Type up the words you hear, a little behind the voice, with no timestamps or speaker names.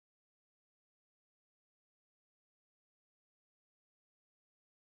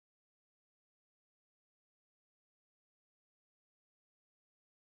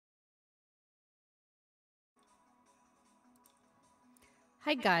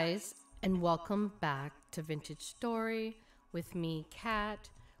Hi, guys, and welcome back to Vintage Story with me, Kat.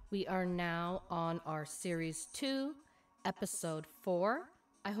 We are now on our series 2, episode 4.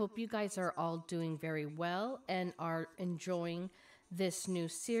 I hope you guys are all doing very well and are enjoying this new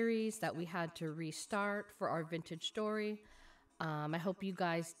series that we had to restart for our Vintage Story. I hope you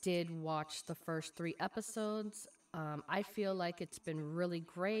guys did watch the first 3 episodes. I feel like it's been really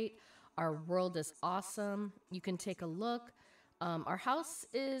great. Our world is awesome. You can take a look. Our house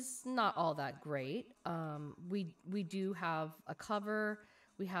is not all that great. We do have a cover.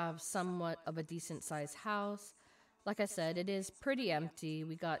 We have somewhat of a decent sized house. Like I said, it is pretty empty.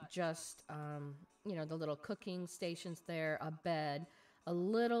 We got just the little cooking stations there, a bed, a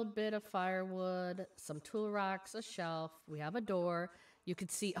little bit of firewood, some tool racks, a shelf. We have a door. You could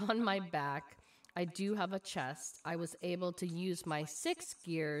see on my back, I do have a chest. I was able to use my 6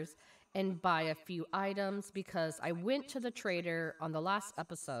 gears and buy a few items because I went to the trader on the last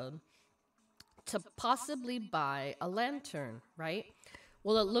episode to possibly buy a lantern, right?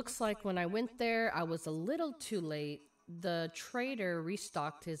 Well, it looks like when I went there, I was a little too late. The trader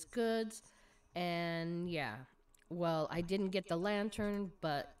restocked his goods, and yeah, well, I didn't get the lantern,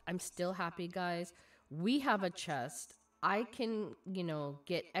 but I'm still happy, guys. We have a chest. I can,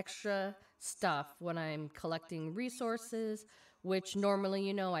 get extra stuff when I'm collecting resources, which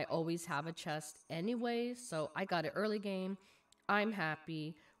normally, I always have a chest anyway. So I got it early game. I'm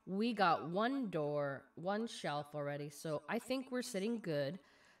happy. We got one door, one shelf already. So I think we're sitting good.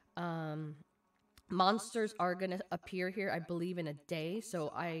 Um, Monsters are going to appear here, I believe, in a day.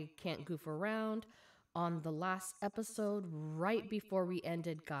 So I can't goof around. On the last episode, right before we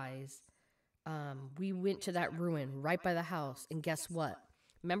ended, guys, we went to that ruin right by the house. And guess what?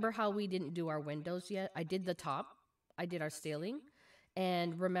 Remember how we didn't do our windows yet? I did the top, I did our ceiling.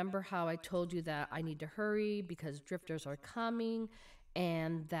 And remember how I told you that I need to hurry because drifters are coming,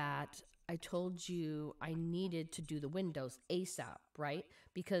 and that I told you I needed to do the windows ASAP, right?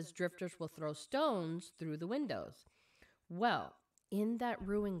 Because drifters will throw stones through the windows. Well, in that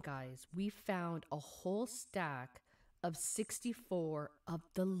ruin, guys, we found a whole stack of 64 of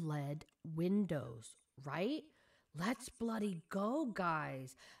the lead windows, right? Let's bloody go,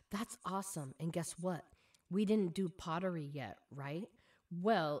 guys. That's awesome. And guess what? We didn't do pottery yet, right?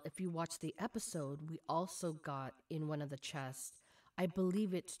 Well, if you watch the episode, we also got in one of the chests, I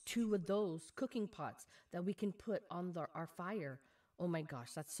believe it's 2 of those cooking pots that we can put on our fire. Oh my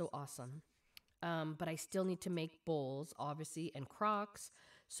gosh, that's so awesome. But I still need to make bowls, obviously, and crocks.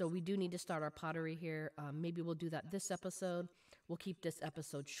 So we do need to start our pottery here. Maybe we'll do that this episode. We'll keep this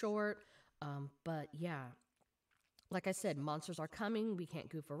episode short. But yeah, like I said, monsters are coming. We can't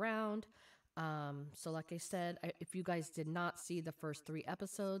goof around. So like I said, if you guys did not see the first 3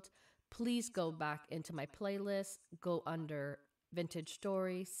 episodes, please go back into my playlist. Go under Vintage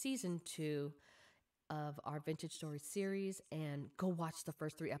Story Season 2 of our Vintage Story series and go watch the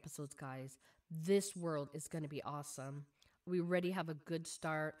first 3 episodes, guys. This world is going to be awesome. We already have a good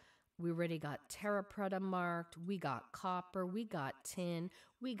start. We already got Terra Preta marked. We got copper. We got tin.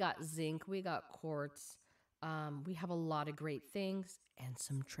 We got zinc. We got quartz. We have a lot of great things and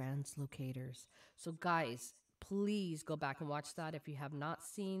some translocators. So, guys, please go back and watch that if you have not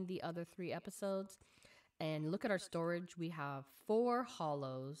seen the other 3 episodes. And look at our storage. We have 4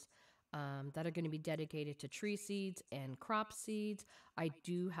 hollows that are going to be dedicated to tree seeds and crop seeds. I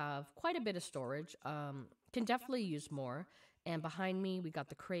do have quite a bit of storage. Can definitely use more. And behind me, we got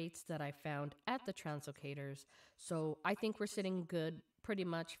the crates that I found at the translocators. So I think we're sitting good pretty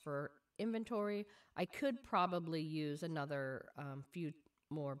much for inventory. I could probably use another few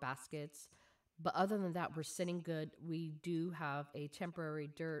more baskets. But other than that, we're sitting good. We do have a temporary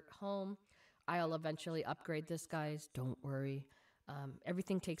dirt home. I'll eventually upgrade this, guys. Don't worry.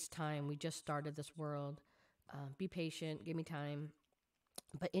 Everything takes time. We just started this world. Be patient. Give me time.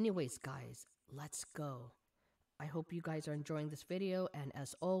 But anyways, guys, let's go. I hope you guys are enjoying this video. And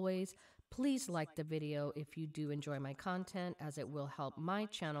as always, please like the video if you do enjoy my content, as it will help my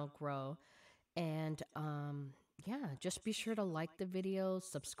channel grow. And yeah, just be sure to like the video,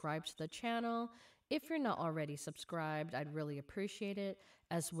 subscribe to the channel. If you're not already subscribed, I'd really appreciate it,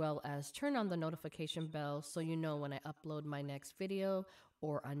 as well as turn on the notification bell so you know when I upload my next video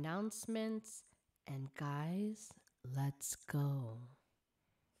or announcements. And guys, let's go.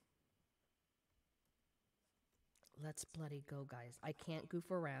 Let's bloody go, guys. I can't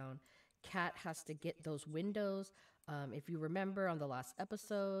goof around. Kat has to get those windows. If you remember on the last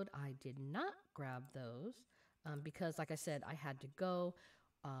episode, I did not grab those because, like I said, I had to go.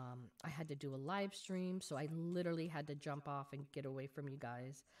 I had to do a live stream, so I literally had to jump off and get away from you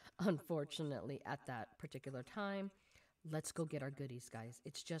guys, unfortunately, at that particular time. let's go get our goodies, guys.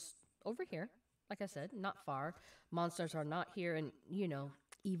 It's just over here. Like I said, not far. Monsters are not here. And,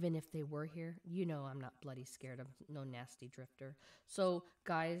 even if they were here, I'm not bloody scared. I'm no nasty drifter. So,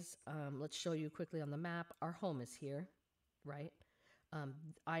 guys, let's show you quickly on the map. Our home is here, right?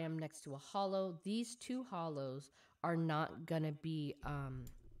 I am next to a hollow. These two hollows are not going to be,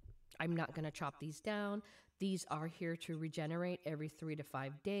 I'm not going to chop these down. These are here to regenerate every 3 to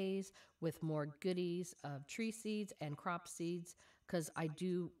 5 days with more goodies of tree seeds and crop seeds. Because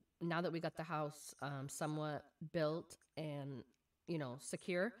now that we got the house somewhat built and,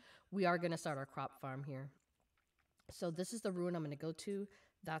 secure, we are going to start our crop farm here. So this is the ruin I'm going to go to.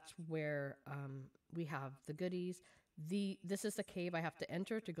 That's where we have the goodies. This is the cave I have to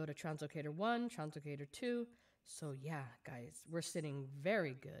enter to go to Translocator 1, Translocator 2. So yeah, guys, we're sitting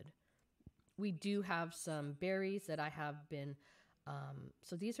very good. We do have some berries that I have been,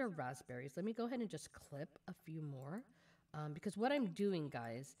 so these are raspberries. Let me go ahead and just clip a few more. Because what I'm doing,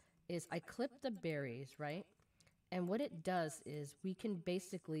 guys, is I clip the berries, right? And what it does is we can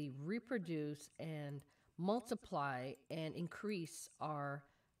basically reproduce and multiply and increase our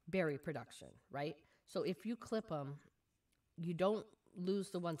berry production, right? So if you clip them, you don't lose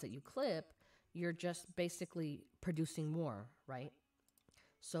the ones that you clip. You're just basically producing more, right?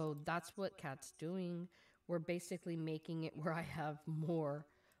 So that's what Kat's doing. We're basically making it where I have more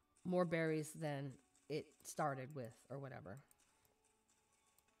berries than it started with or whatever.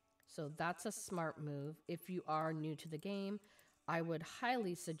 So that's a smart move. If you are new to the game, I would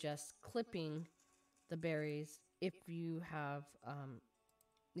highly suggest clipping the berries if you have,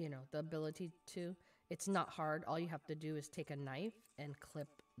 the ability to. It's not hard. All you have to do is take a knife and clip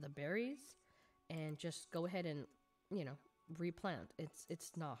the berries and just go ahead and, replant.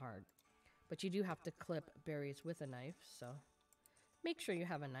 It's not hard. But you do have to clip berries with a knife, so make sure you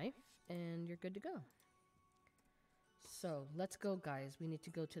have a knife and you're good to go. So let's go, guys. We need to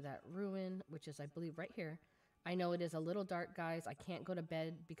go to that ruin, which is, I believe, right here. I know it is a little dark, guys. I can't go to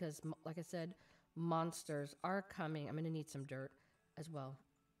bed because, like I said, monsters are coming. I'm going to need some dirt as well.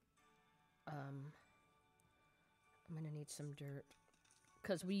 I'm going to need some dirt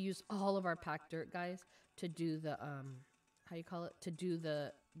because we use all of our packed dirt, guys, to do the, how you call it? To do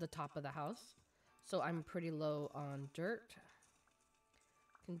the top of the house. So I'm pretty low on dirt.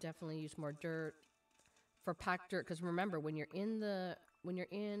 Can definitely use more dirt for packed dirt, because remember, when you're in the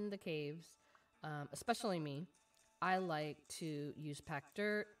caves, especially me, I like to use packed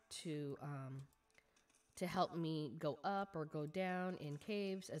dirt to help me go up or go down in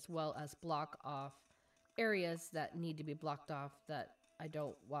caves, as well as block off areas that need to be blocked off that I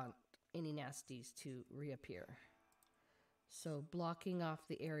don't want any nasties to reappear. So blocking off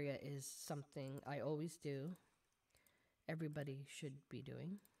the area is something I always do. Everybody should be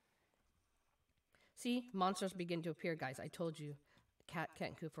doing. See, monsters begin to appear, guys. I told you, Cat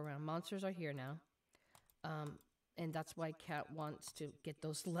can't goof around. Monsters are here now. And that's why Cat wants to get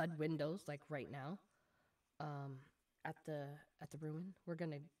those lead windows, like right now, at the ruin. We're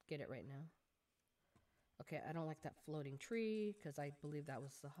going to get it right now. Okay, I don't like that floating tree, because I believe that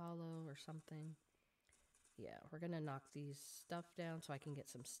was the hollow or something. Yeah, we're going to knock these stuff down so I can get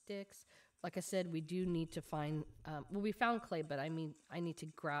some sticks. Like I said, we do need to find, well, we found clay, but I need to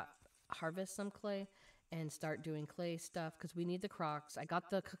harvest some clay and start doing clay stuff, because we need the crocs. I got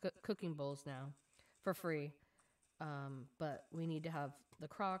the cooking bowls now for free, but we need to have the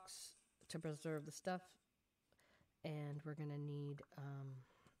crocs to preserve the stuff, and we're gonna need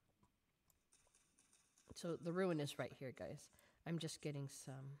so the ruin is right here, guys. I'm getting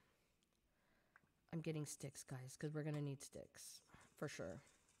sticks, guys, because we're gonna need sticks for sure.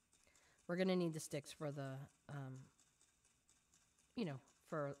 We're gonna need the sticks for the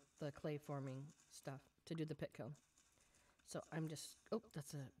for the clay forming stuff to do the pit kiln. So I'm just, oh,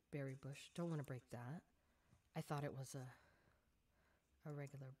 that's a berry bush. Don't want to break that. I thought it was a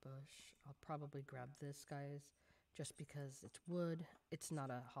regular bush. I'll probably grab this, guys, just because it's wood. It's not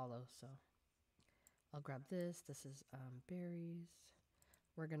a hollow, so I'll grab this. This is berries.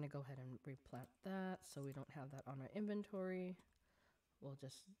 We're going to go ahead and replant that so we don't have that on our inventory. We'll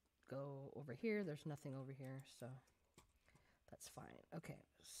just go over here. There's nothing over here, so that's fine. Okay,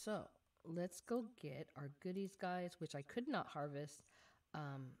 so let's go get our goodies, guys, which I could not harvest.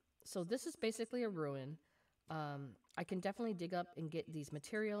 So this is basically a ruin. I can definitely dig up and get these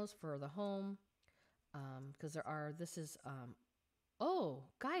materials for the home, because oh,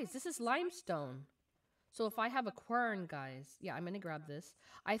 guys, this is limestone. So if I have a quern, guys, yeah, I'm going to grab this.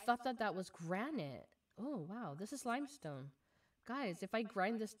 I thought that was granite. Oh, wow, this is limestone. Guys, if I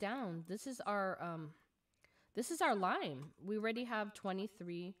grind this down, this is our lime. We already have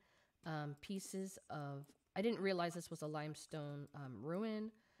 23 pieces of I didn't realize this was a limestone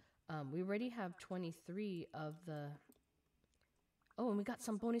ruin. We already have 23 of the... Oh, and we got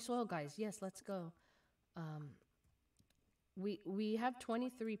some bony soil, guys. Yes, let's go. We have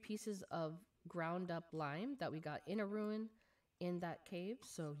 23 pieces of ground up lime that we got in a ruin in that cave.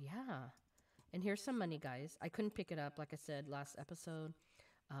 So yeah. And here's some money, guys. I couldn't pick it up, like I said last episode.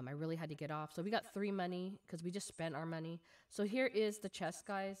 I really had to get off. So we got 3 money because we just spent our money. So here is the chest,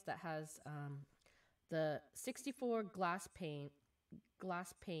 guys, that has the 64 glass pane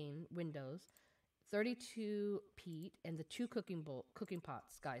windows, 32 peat, and the 2 cooking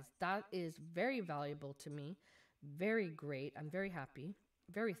pots, guys. That is very valuable to me. Very great. I'm very happy.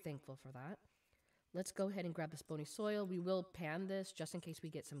 Very thankful for that. Let's go ahead and grab this bony soil. We will pan this just in case we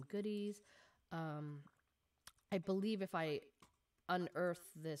get some goodies. I believe if I unearth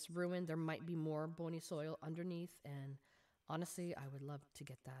this ruin, there might be more bony soil underneath, and honestly, I would love to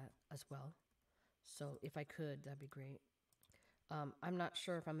get that as well. So if I could, that'd be great. I'm not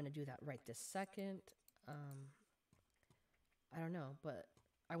sure if I'm going to do that right this second. I don't know, but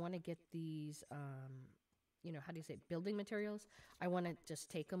I want to get these, you know, how do you say, building materials. I want to just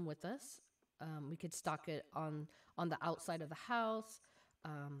take them with us. We could stock it on the outside of the house.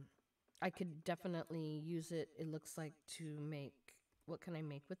 I could definitely use it. It looks like to make, what can I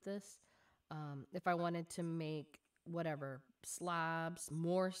make with this? If I wanted to make whatever, slabs,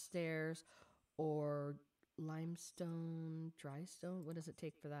 more stairs, or limestone, dry stone. What does it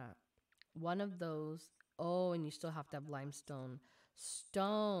take for that? One of those. Oh, and you still have to have limestone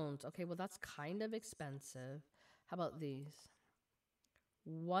stones. Okay, well, that's kind of expensive. How about these?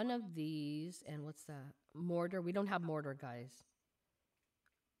 One of these, and what's that? Mortar. We don't have mortar, guys.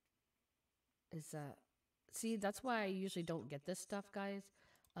 Is that... See, that's why I usually don't get this stuff, guys.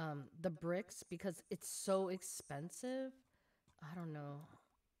 The bricks, because it's so expensive. I don't know.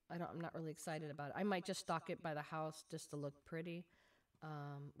 I'm not really excited about it. I might just stock it by the house just to look pretty.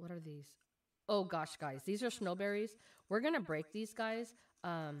 What are these? Oh gosh, guys, these are snowberries. We're gonna break these, guys.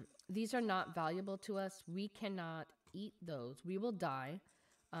 These are not valuable to us. We cannot eat those. We will die.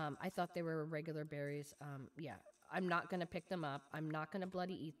 I thought they were regular berries. Yeah, I'm not gonna pick them up. I'm not gonna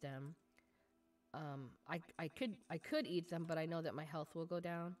bloody eat them. I could eat them, but I know that my health will go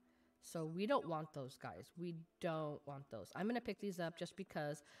down. So we don't want those, guys. We don't want those. I'm going to pick these up just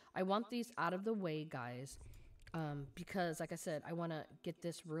because I want these out of the way, guys. Because, like I said, I want to get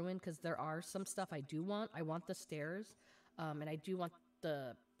this ruined because there are some stuff I do want. I want the stairs, and I do want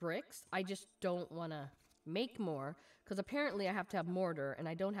the bricks. I just don't want to make more because apparently I have to have mortar, and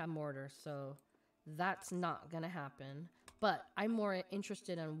I don't have mortar, so that's not going to happen. But I'm more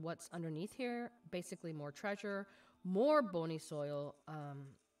interested in what's underneath here. Basically, more treasure, more bony soil.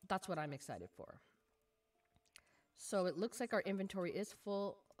 That's what I'm excited for. So it looks like our inventory is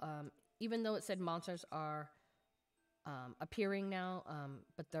full, even though it said monsters are appearing now,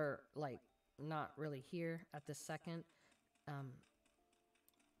 but they're like not really here at this second.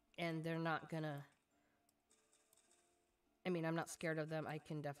 And they're not gonna... I mean, I'm not scared of them. I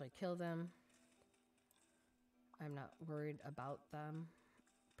can definitely kill them. I'm not worried about them,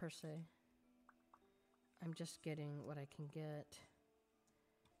 per se. I'm just getting what I can get.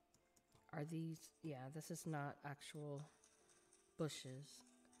 Are these... Yeah, this is not actual bushes.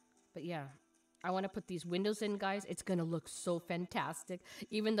 But yeah, I want to put these windows in, guys. It's going to look so fantastic.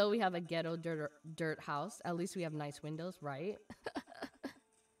 Even though we have a ghetto dirt house, at least we have nice windows, right?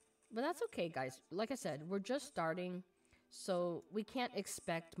 But that's okay, guys. Like I said, we're just starting, so we can't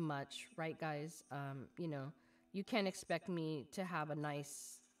expect much, right, guys? You know, you can't expect me to have a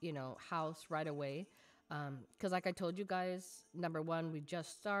nice, you know, house right away. Because like I told you guys, number one, we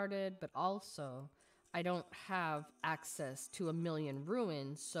just started, but also I don't have access to a million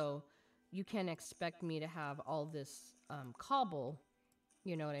ruins, so you can't expect me to have all this cobble,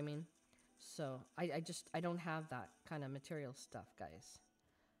 you know what I mean? So I don't have that kind of material stuff, guys.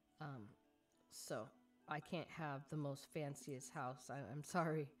 So I can't have the most fanciest house. I'm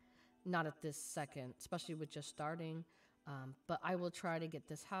sorry, not at this second, especially with just starting. But I will try to get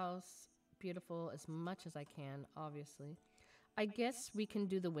this house beautiful as much as I can, obviously. I guess we can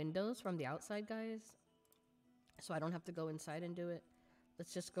do the windows from the outside, guys, so I don't have to go inside and do it.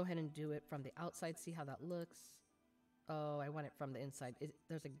 Let's just go ahead and do it from the outside, see how that looks. Oh, I want it from the inside.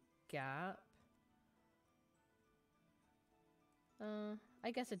 There's a gap. I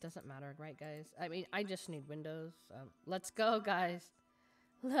guess it doesn't matter, right, guys? I mean, I just need windows. Let's go, guys.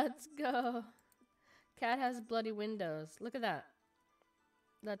 Let's go. Cat has bloody windows. Look at that.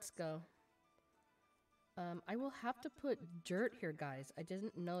 Let's go. I will have to put dirt here, guys. I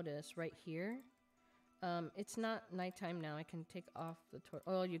didn't notice right here. It's not nighttime now. I can take off the torch.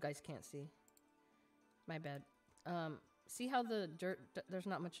 Oh, you guys can't see. My bad. See how the dirt, there's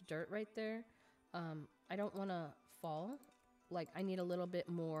not much dirt right there? I don't want to fall. Like, I need a little bit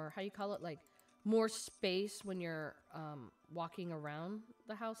more, how you call it? Like, more space when you're walking around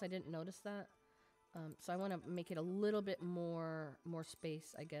the house. I didn't notice that. So I want to make it a little bit more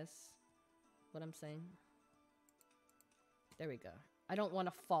space, I guess. What I'm saying. There we go. I don't want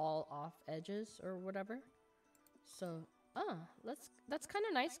to fall off edges or whatever. So, that's kind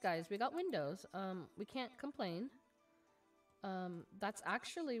of nice, guys. We got windows. We can't complain. That's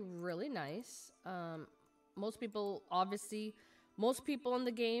actually really nice. Most people, obviously, most people in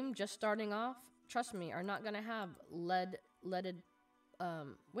the game just starting off, trust me, are not gonna have leaded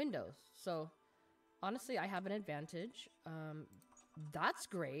windows. So honestly, I have an advantage. That's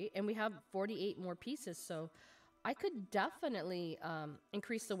great, and we have 48 more pieces. So I could definitely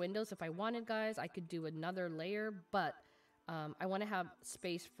increase the windows if I wanted, guys. I could do another layer, but I want to have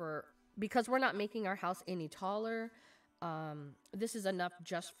space for, because we're not making our house any taller. This is enough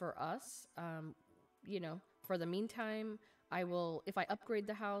just for us. You know, for the meantime, I will, if I upgrade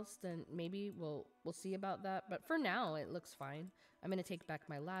the house, then maybe we'll see about that. But for now, it looks fine. I'm going to take back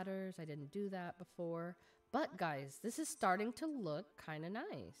my ladders. I didn't do that before. But guys, this is starting to look kind of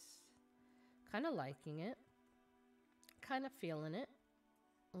nice. Kind of liking it. Kind of feeling it.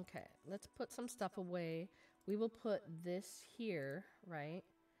 Okay, let's put some stuff away. We will put this here, right?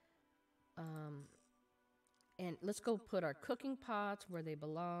 And let's go put our cooking pots where they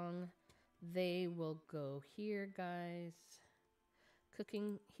belong. They will go here, guys.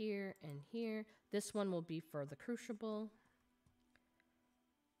 Cooking here and here. This one will be for the crucible.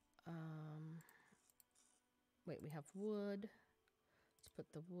 Wait, we have wood. Let's put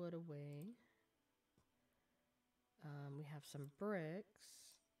the wood away. We have some bricks.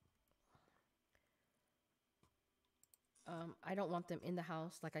 I don't want them in the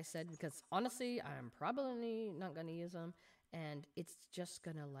house, like I said, because honestly, I'm probably not going to use them. And it's just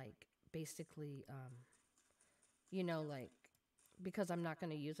going to, like, basically, you know, like, because I'm not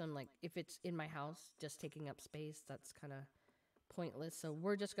going to use them, like, if it's in my house, just taking up space, that's kind of pointless. So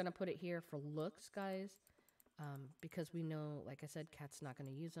we're just going to put it here for looks, guys, because we know, like I said, Kat's not going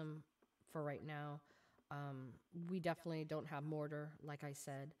to use them for right now. We definitely don't have mortar, like I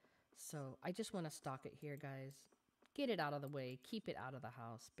said. So I just want to stock it here, guys. Get it out of the way. Keep it out of the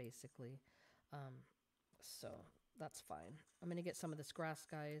house, basically. So that's fine. I'm going to get some of this grass,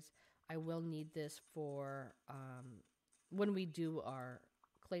 guys. I will need this for when we do our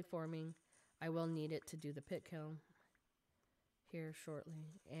clay forming. I will need it to do the pit kiln here shortly.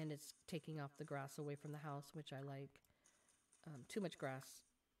 And it's taking off the grass away from the house, which I like. Too much grass.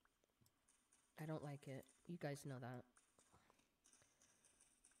 I don't like it. You guys know that.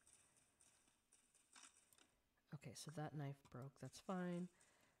 Okay, so that knife broke. That's fine.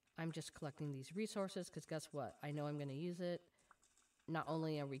 I'm just collecting these resources because guess what? I know I'm going to use it. Not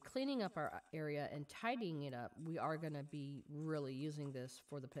only are we cleaning up our area and tidying it up, we are going to be really using this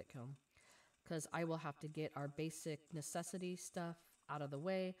for the pit kiln because I will have to get our basic necessity stuff out of the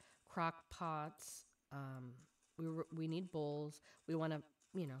way. Crock pots. We need bowls. We want to,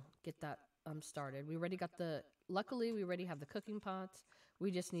 you know, get that started. We already got the, luckily we already have the cooking pots.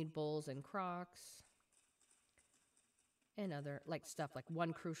 We just need bowls and crocks. And other like stuff like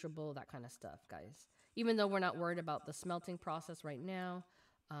one crucible, that kind of stuff, guys. Even though we're not worried about the smelting process right now,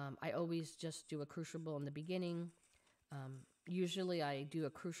 I always just do a crucible in the beginning. Usually I do a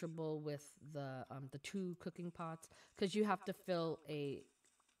crucible with the 2 cooking pots because you have to fill a,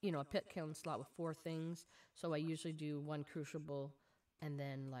 you know, a pit kiln slot with 4 things. So I usually do 1 crucible and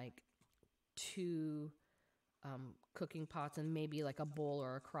then like 2 cooking pots and maybe like a bowl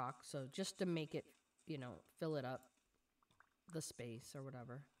or a crock. So just to make it, you know, fill it up, the space or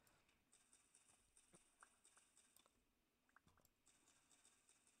whatever.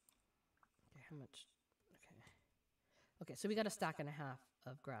 Okay, how much? Okay. Okay, so we got a stack and a half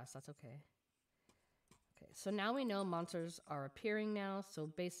of grass. That's okay. Okay, so now we know monsters are appearing now. So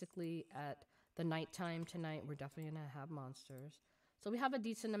basically at the nighttime tonight, we're definitely going to have monsters. So we have a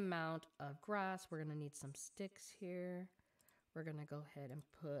decent amount of grass. We're going to need some sticks here. We're going to go ahead and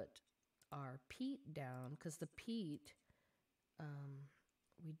put our peat down because the peat, I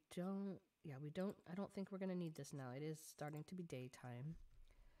don't think we're going to need this now. It is starting to be daytime.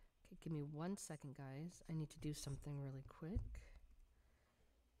 Okay, give me 1 second, guys. I need to do something really quick.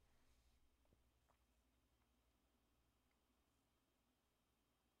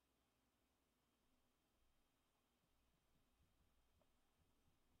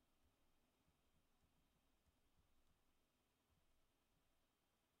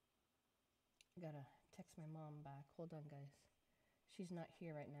 I gotta text my mom back. Hold on, guys. she's not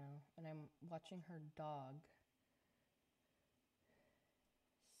here right now, and I'm watching her dog.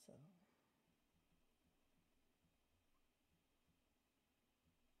 So.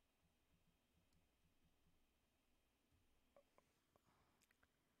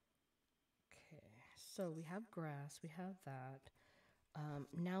 Okay, so we have grass, we have that.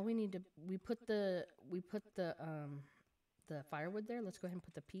 Now we need to, we put the firewood there. Let's go ahead and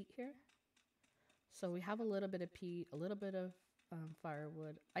put the peat here. So we have a little bit of peat, a little bit of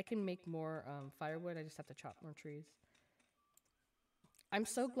firewood. I can make more firewood. I just have to chop more trees. I'm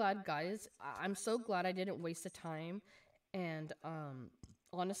so glad, guys. I'm so glad I didn't waste the time and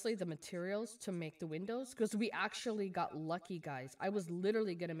honestly the materials to make the windows, because we actually got lucky, guys. I was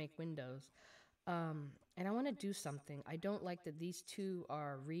literally gonna make windows. And I want to do something. I don't like that these two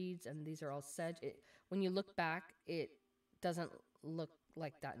are reeds and these are all sedge. When you look back, it doesn't look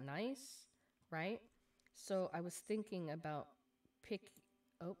like that nice, right? So I was thinking about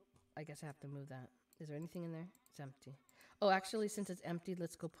oh, I guess I have to move that. Is there anything in there? It's empty. Oh, actually, since it's empty,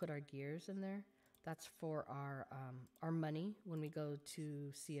 let's go put our gears in there. That's for our money when we go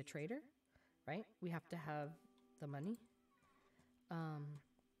to see a trader, right? We have to have the money.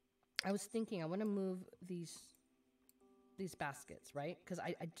 I was thinking I want to move these baskets, right? Because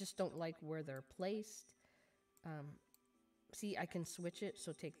I just don't like where they're placed. See, I can switch it.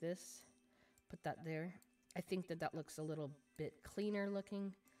 So take this, put that there. I think that looks a little bit cleaner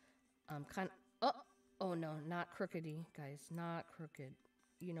looking. Oh no, not crookedy, guys, not crooked.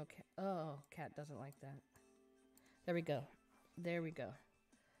 You know, cat doesn't like that. There we go. There we go.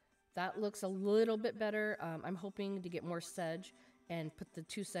 That looks a little bit better. I'm hoping to get more sedge and put the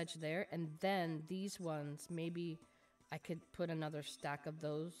 2 sedge there. And then these ones, maybe I could put another stack of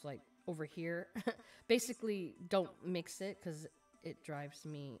those like over here. Basically, don't mix it because it drives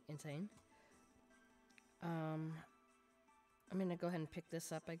me insane. I'm going to go ahead and pick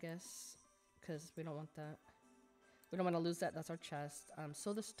this up, I guess, because we don't want that. We don't want to lose that. That's our chest.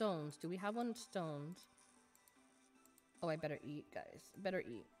 So the stones. Do we have one stones? Oh, I better eat, guys. Better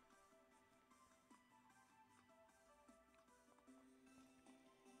eat.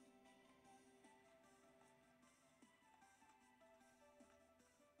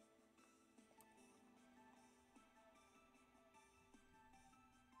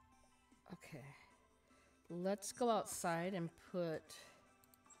 Okay. Let's go outside and put...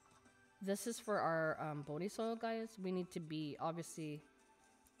 This is for our bony soil, guys. We need to be, obviously,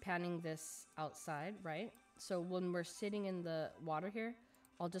 panning this outside, right? So when we're sitting in the water here,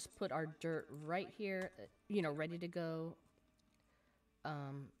 I'll just put our dirt right here, you know, ready to go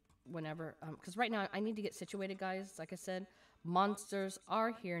whenever. Because right now, I need to get situated, guys. Like I said, monsters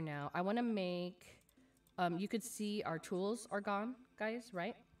are here now. I want to make... you could see our tools are gone, guys,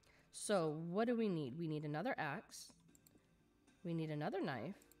 right? So what do we need? We need another axe. We need another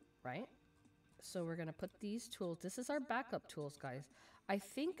knife, right? So we're going to put these tools. This is our backup tools, guys. I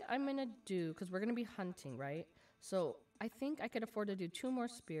think I'm going to do, because we're going to be hunting, right? So I think I could afford to do 2 more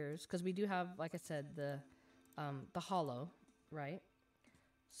spears, because we do have, like I said, the hollow, right?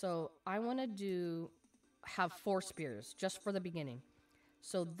 So I want to have 4 spears just for the beginning.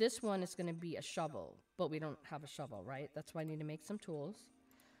 So this one is going to be a shovel, but we don't have a shovel, right? That's why I need to make some tools.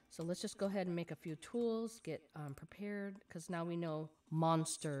 So let's just go ahead and make a few tools, get prepared, because now we know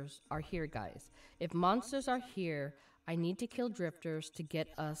monsters are here, guys. If monsters are here, I need to kill drifters to get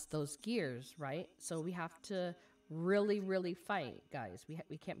us those gears, right? So we have to really, really fight, guys.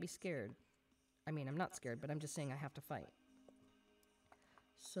 We can't be scared. I mean, I'm not scared, but I'm just saying I have to fight.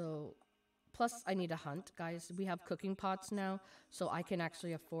 So, plus I need to hunt, guys. We have cooking pots now, so I can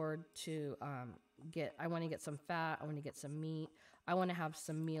actually afford to I want to get some fat, I want to get some meat. I want to have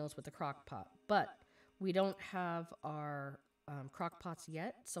some meals with the crock pot, but we don't have our crock pots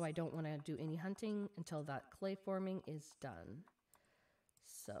yet, so I don't want to do any hunting until that clay forming is done.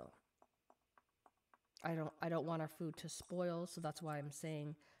 So I don't want our food to spoil, so that's why I'm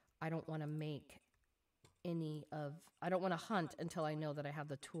saying I don't want to make I don't want to hunt until I know that I have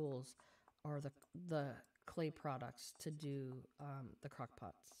the tools or the clay products to do the crock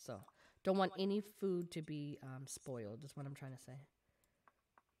pots. So don't want any food to be spoiled, is what I'm trying to say.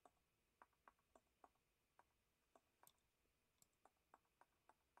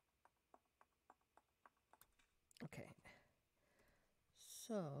 Okay.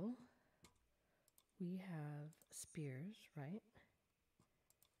 So we have spears, right?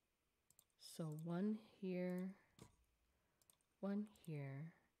 So 1 here, 1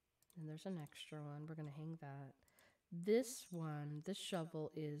 here, and there's an extra one. We're going to hang that. This one, this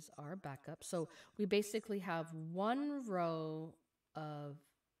shovel is our backup. So we basically have 1 row of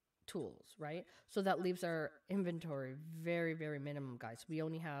tools, right? So that leaves our inventory very, very minimum, guys. We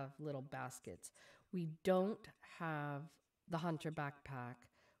only have little baskets. We don't have the hunter backpack,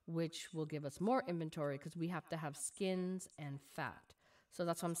 which will give us more inventory because we have to have skins and fat. So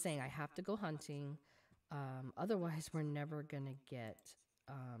that's what I'm saying. I have to go hunting. Otherwise, we're never gonna get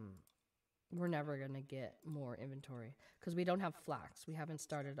more inventory because we don't have flax. We haven't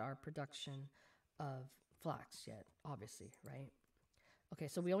started our production of flax yet, obviously, right? Okay,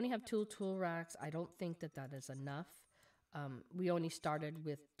 so we only have two tool racks. I don't think that that is enough. We only started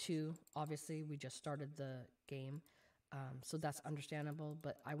with two. Obviously, we just started the game, so that's understandable.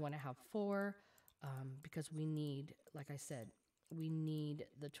 But I want to have four because we need, like I said, we need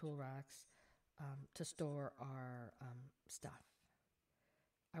the tool racks to store our stuff.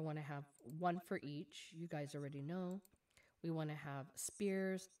 I want to have one for each. You guys already know. We want to have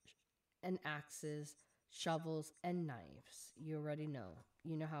spears and axes, shovels, and knives. You already know.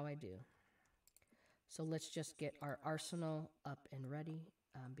 You know how I do. So let's just get our arsenal up and ready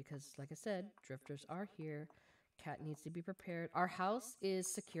because, like I said, drifters are here. Cat needs to be prepared. Our house is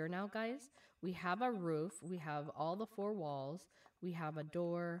secure now, guys. We have a roof. We have all the four walls. We have a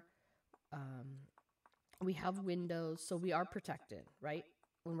door. We have windows. So we are protected, right?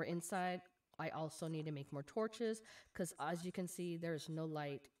 When we're inside, I also need to make more torches because, as you can see, there's no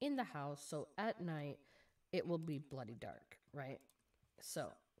light in the house. So at night, it will be bloody dark, right? So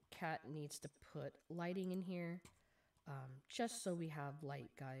Cat needs to put lighting in here just so we have light,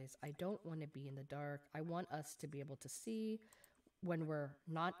 guys. I don't want to be in the dark. I want us to be able to see when we're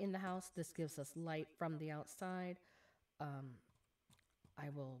not in the house. This gives us light from the outside. I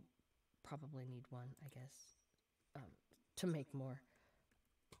will probably need one, I guess, to make more.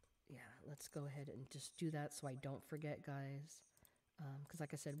 Yeah, let's go ahead and just do that so I don't forget, guys. Because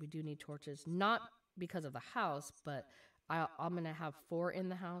like I said, we do need torches. Not because of the house, but I'm going to have four in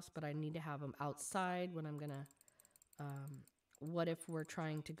the house, but I need to have them outside when I'm going to... what if we're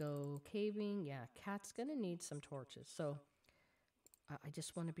trying to go caving? Yeah, Cat's going to need some torches. So I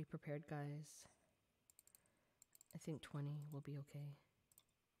just want to be prepared, guys. I think 20 will be okay.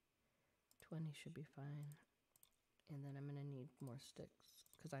 20 should be fine. And then I'm going to need more sticks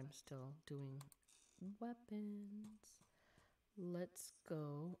because I'm still doing weapons. Let's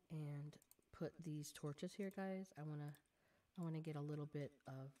go and put these torches here, guys. I want to get a little bit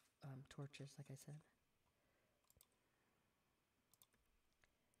of torches, like I said.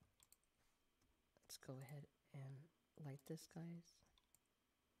 Let's go ahead and light this, guys,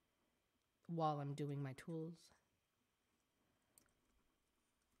 while I'm doing my tools.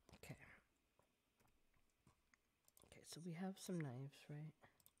 Okay. Okay, so we have some knives, right?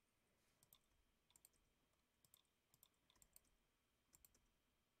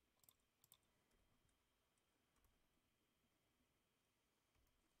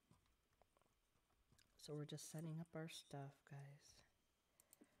 So we're just setting up our stuff, guys.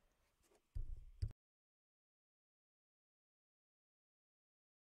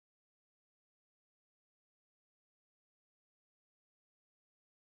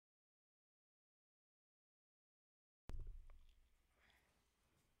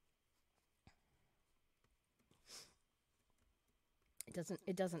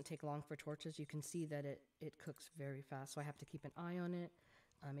 It doesn't take long for torches. You can see that it cooks very fast, so I have to keep an eye on it.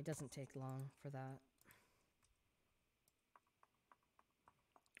 It doesn't take long for that.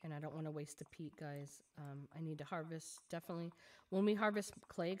 And I don't want to waste the peat, guys. I need to harvest, definitely. When we harvest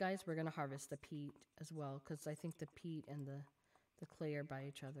clay, guys, we're going to harvest the peat as well, because I think the peat and the clay are by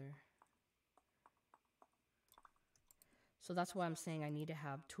each other. So that's why I'm saying I need to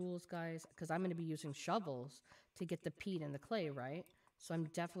have tools, guys, because I'm going to be using shovels to get the peat and the clay, right? So I'm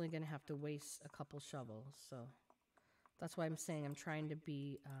definitely going to have to waste a couple shovels. So that's why I'm saying I'm trying to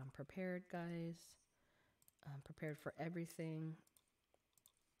be prepared, guys. Prepared for everything.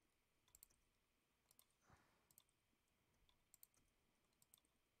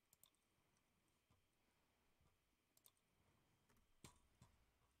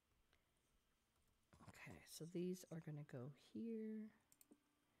 Okay, so these are going to go here.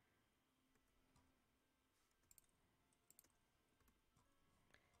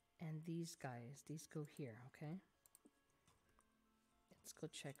 And these guys, these go here, okay? Let's go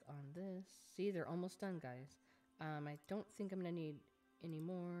check on this. See, they're almost done, guys. I don't think I'm going to need any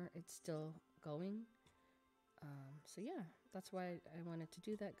more. It's still going. So yeah, that's why I wanted to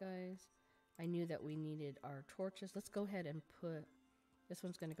do that, guys. I knew that we needed our torches. Let's go ahead and put... This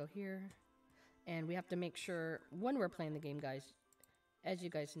one's going to go here. And we have to make sure when we're playing the game, guys, as you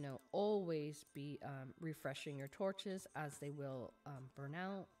guys know, always be refreshing your torches as they will burn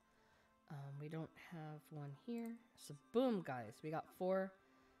out. We don't have one here. So boom, guys, we got 4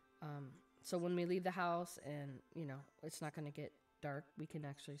 So when we leave the house and, you know, it's not going to get dark, we can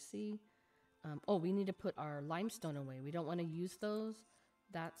actually see. Oh, we need to put our limestone away. We don't want to use those.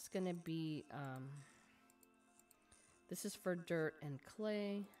 That's going to be, this is for dirt and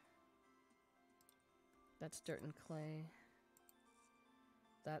clay. That's dirt and clay.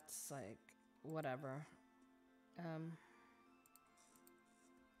 That's like, whatever.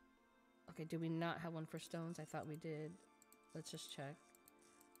 Okay, do we not have one for stones? I thought we did. Let's just check.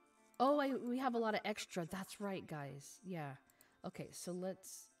 Oh, we have a lot of extra. That's right, guys. Yeah. Okay, so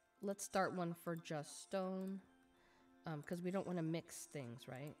let's start one for just stone. Because we don't want to mix things,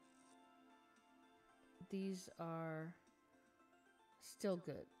 right? These are still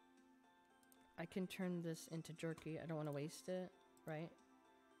good. I can turn this into jerky. I don't want to waste it, right?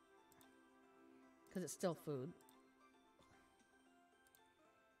 Because it's still food.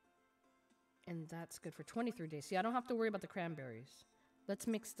 And that's good for 23 days. See, I don't have to worry about the cranberries. Let's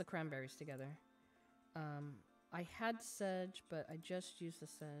mix the cranberries together. I had sedge, but I just used the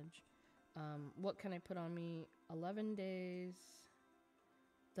sedge. What can I put on me? 11 days.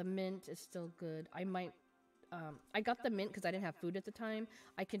 The mint is still good. I might... I got the mint because I didn't have food at the time.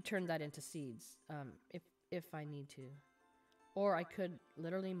 I can turn that into seeds if I need to. Or I could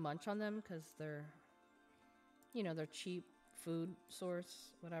literally munch on them because they're... You know, they're cheap food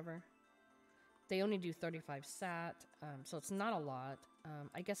source, whatever. They only do 35 sat, so it's not a lot.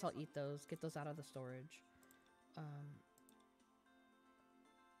 I guess I'll eat those, get those out of the storage.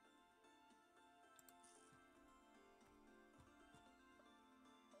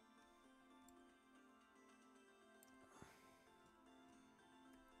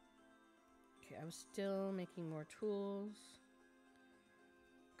 Okay, I was still making more tools.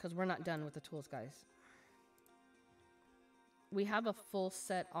 Because we're not done with the tools, guys. We have a full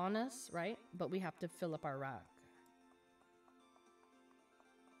set on us, right? But we have to fill up our rack.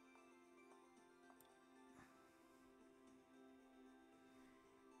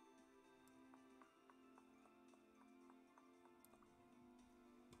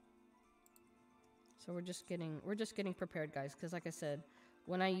 So we're just getting prepared, guys, because like I said,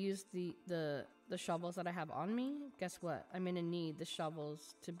 when I use the shovels that I have on me, guess what? I'm gonna need the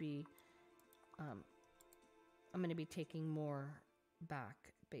shovels to be I'm gonna be taking more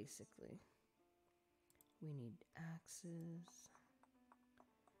back, basically. We need axes.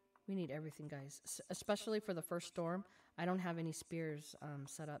 We need everything, guys. Especially for the first storm. I don't have any spears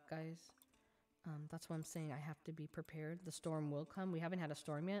set up, guys. That's why I'm saying I have to be prepared. The storm will come. We haven't had a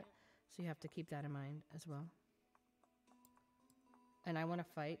storm yet, so you have to keep that in mind as well. And I want to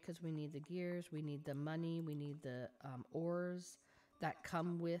fight because we need the gears, we need the money, we need the ores that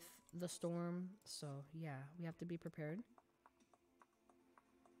come with the storm. So yeah, we have to be prepared.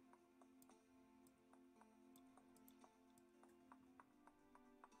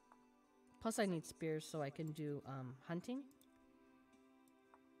 Plus I need spears so I can do hunting.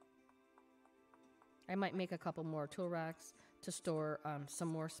 I might make a couple more tool racks to store some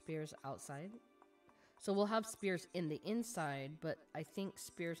more spears outside. So we'll have spears in the inside, but I think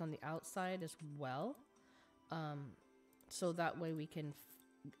spears on the outside as well. So that way we can,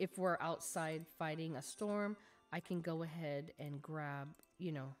 if we're outside fighting a storm, I can go ahead and grab,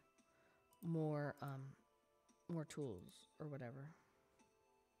 you know, more tools or whatever.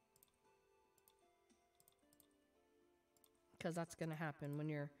 Because that's gonna happen when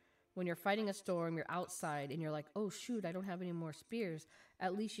you're fighting a storm, you're outside and you're like, oh shoot, I don't have any more spears.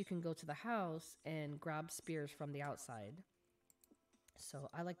 At least you can go to the house and grab spears from the outside. So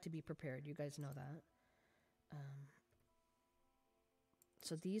I like to be prepared. You guys know that.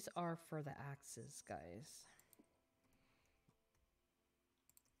 So these are for the axes, guys.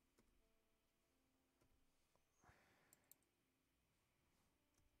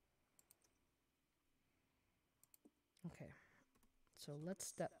 Okay. So let's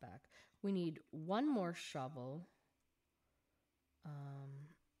step back. We need one more shovel.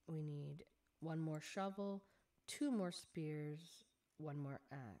 We need one more shovel, 2 more spears, 1 more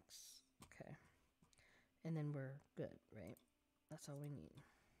axe. Okay. And then we're good, right? That's all we need.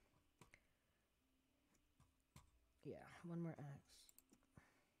 Yeah, 1 more axe.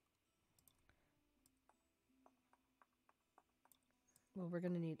 Well, we're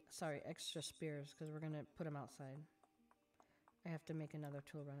going to need, sorry, extra spears because we're going to put them outside. I have to make another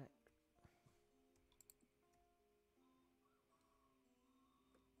tool rack.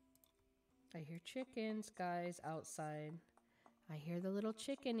 I hear chickens, guys, outside. I hear the little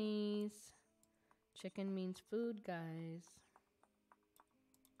chickenies. Chicken means food, guys.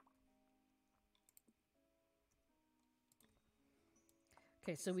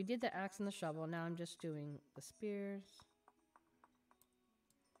 Okay, so we did the axe and the shovel. Now I'm just doing the spears.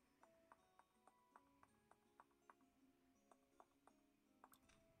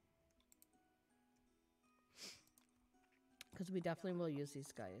 because we definitely will use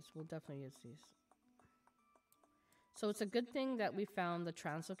these guys. We'll definitely use these. So it's a good thing that we found the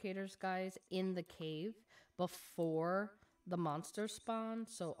translocators, guys, in the cave before the monsters spawn.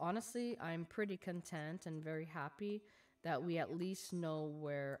 So honestly, I'm pretty content and very happy that we at least know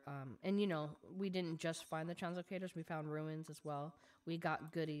where, and you know, we didn't just find the translocators, we found ruins as well. We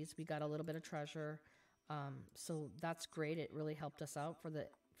got goodies, we got a little bit of treasure. So that's great. It really helped us out for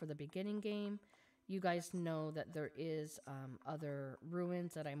the beginning game. You guys know that there is other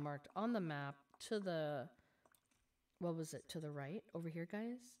ruins that I marked on the map to the, what was it, to the right over here,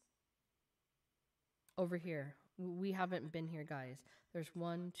 guys? Over here. We haven't been here, guys. There's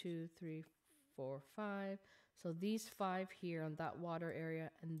 1, 2, 3, 4, 5. So these 5 here on that water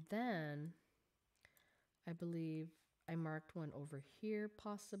area, and then I believe I marked one over here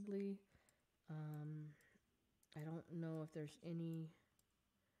possibly. I don't know if there's any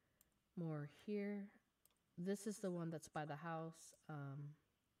more here. This is the one that's by the house.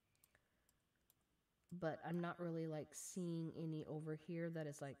 But I'm not really like seeing any over here that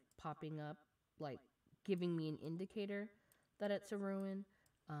is like popping up, like giving me an indicator that it's a ruin.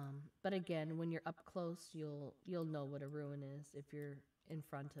 But again, when you're up close, you'll know what a ruin is if you're in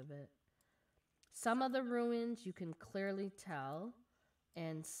front of it. Some of the ruins you can clearly tell,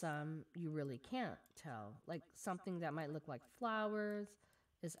 and some you really can't tell. Like something that might look like flowers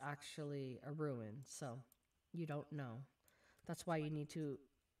is actually a ruin, so you don't know. That's why you need to,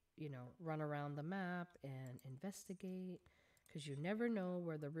 you know, run around the map and investigate, because you never know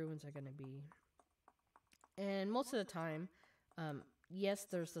where the ruins are going to be. And most of the time, yes,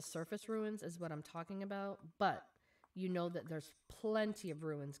 there's the surface ruins is what I'm talking about, but you know that there's plenty of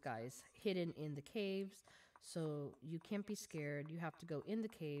ruins, guys, hidden in the caves. So you can't be scared. You have to go in the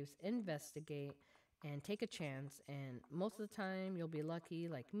caves, investigate, and take a chance. And most of the time, you'll be lucky,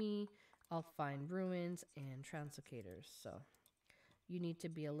 like me. I'll find ruins and translocators. So you need to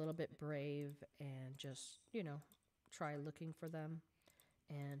be a little bit brave and just, you know, try looking for them.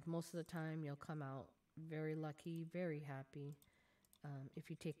 And most of the time, you'll come out very lucky, very happy, if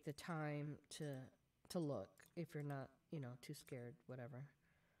you take the time to look, if you're not, you know, too scared, whatever.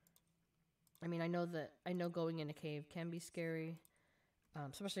 I mean, I know going in a cave can be scary,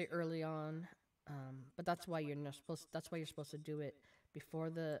 especially early on. But that's why you're not supposed. That's why you're supposed to do it before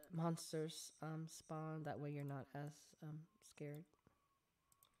the monsters spawn. That way you're not as scared.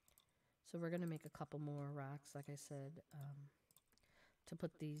 So we're gonna make a couple more racks, like I said, to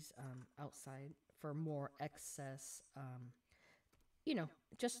put these outside for more excess, you know,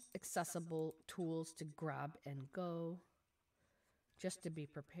 just accessible tools to grab and go, just to be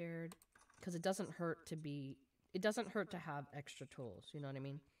prepared, because it doesn't hurt to have extra tools. You know what I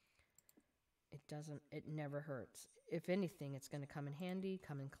mean? It never hurts. If anything, it's going to come in handy,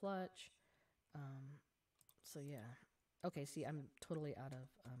 come in clutch. So yeah. Okay, see, I'm totally out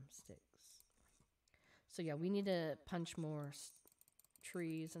of sticks. So yeah, we need to punch more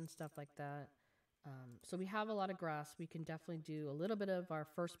trees and stuff like that. So we have a lot of grass. We can definitely do a little bit of our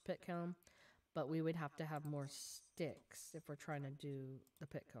first pit kiln, but we would have to have more sticks if we're trying to do the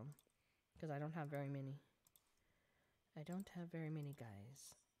pit kiln, because I don't have very many. I don't have very many,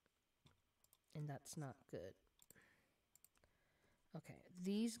 guys. And that's not good. Okay,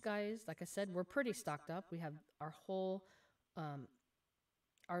 these guys, like I said, we're pretty stocked up. We have our whole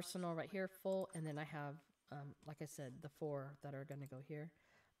arsenal right here full, and then I have, like I said, the 4 that are going to go here.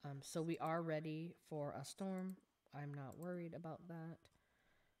 So we are ready for a storm. I'm not worried about that.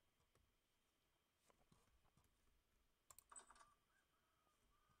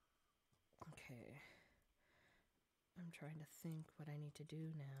 Okay. I'm trying to think what I need to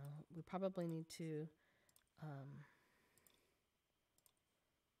do now. We probably need to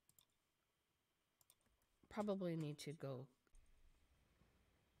go.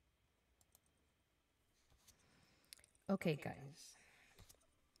 Okay, guys.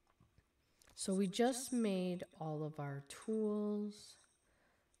 So we just made all of our tools.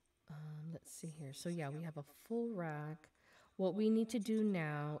 Let's see here. So yeah, we have a full rack. What we need to do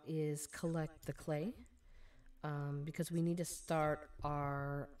now is collect the clay, because we need to start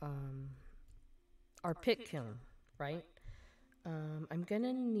our pit kiln, right? I'm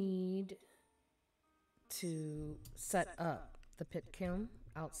gonna need to set up the pit kiln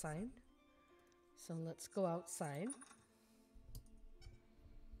outside. So let's go outside.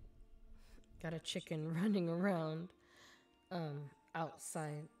 Got a chicken running around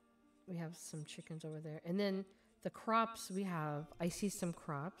outside. We have some chickens over there. And then the crops we have, I see some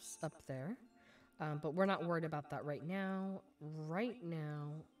crops up there. But we're not worried about that right now. Right now,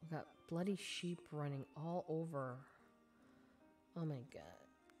 we got bloody sheep running all over. Oh my god.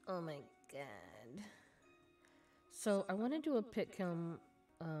 Oh my god. So I want to do a pit kiln.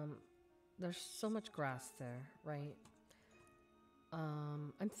 There's so much grass there, right?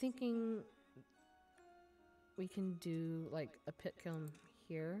 I'm thinking we can do like a pit kiln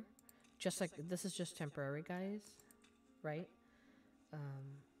here. Just like, this is just temporary, guys, right?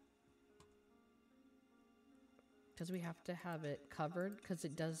 Because we have to have it covered, because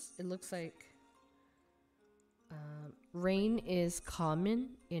it looks like rain is common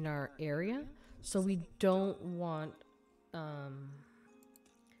in our area. So we don't want,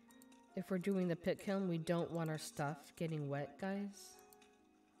 if we're doing the pit kiln, we don't want our stuff getting wet, guys.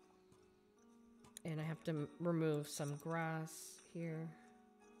 And I have to remove some grass here.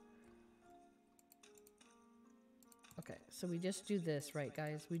 Okay, so we just do this, right,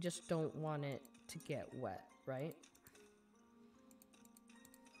 guys? We just don't want it to get wet, right?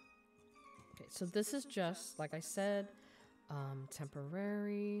 Okay, so this is just, like I said,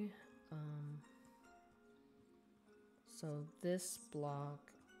 temporary. So this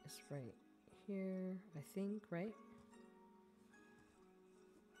block is right here, I think, right?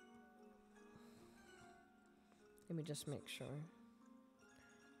 Let me just make sure.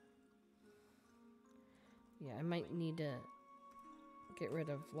 Yeah, I might need to get rid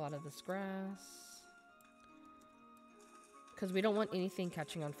of a lot of this grass, because we don't want anything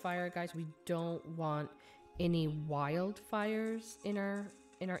catching on fire, guys. We don't want any wildfires in our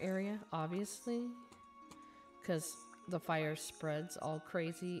area, obviously, because the fire spreads all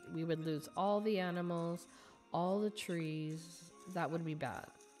crazy. We would lose all the animals, all the trees. That would be bad.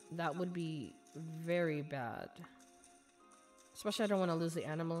 That would be very bad. Especially, I don't want to lose the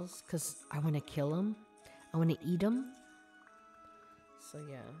animals because I want to kill them. I want to eat them. So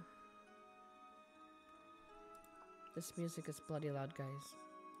yeah. This music is bloody loud, guys.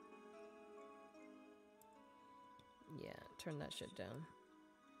 Yeah, turn that shit down.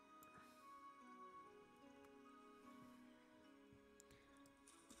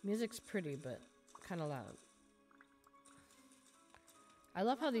 Music's pretty, but kind of loud. I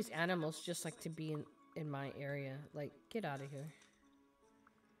love how these animals just like to be in my area. Like, get out of here.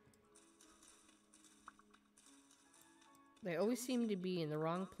 They always seem to be in the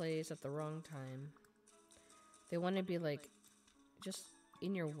wrong place at the wrong time. They want to be like just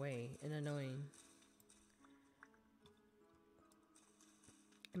in your way and annoying.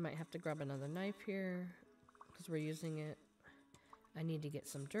 I might have to grab another knife here because we're using it. I need to get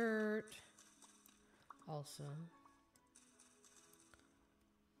some dirt also.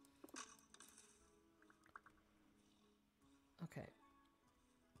 Okay.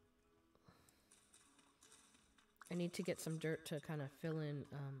 I need to get some dirt to kind of fill in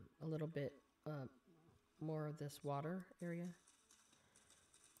a little bit more of this water area.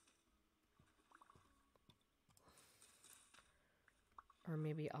 Or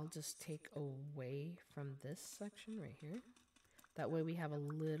maybe I'll just take away from this section right here. That way we have a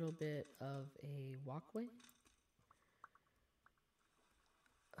little bit of a walkway.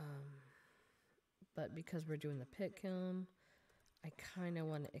 But because we're doing the pit kiln, I kind of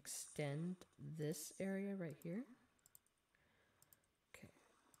want to extend this area right here. Okay.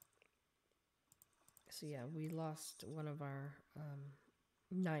 So yeah, we lost one of our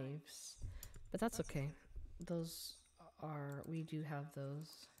knives, but that's okay. We do have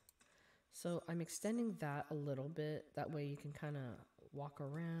those. So I'm extending that a little bit. That way you can kind of walk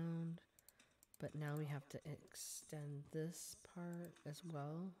around. But now we have to extend this part as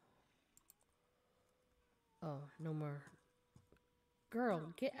well. Oh, no more. Girl,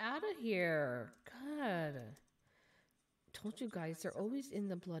 get out of here. God. Told you guys, they're always in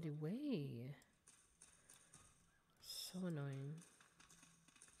the bloody way. So annoying.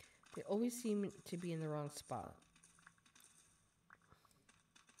 They always seem to be in the wrong spot.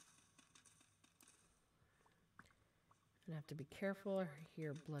 And I have to be careful. I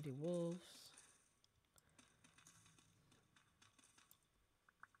hear bloody wolves.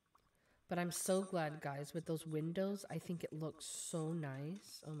 But I'm so glad, guys, with those windows. I think it looks so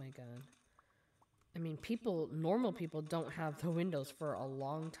nice. Oh my god. I mean, normal people don't have the windows for a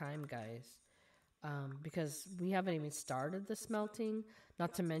long time, guys. Because we haven't even started the smelting.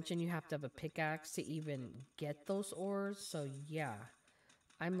 Not to mention you have to have a pickaxe to even get those ores. So yeah,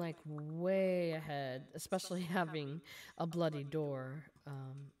 I'm like way ahead, especially having a bloody door.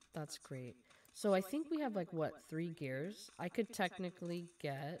 That's great. So I think we have like, what, 3 gears? I could technically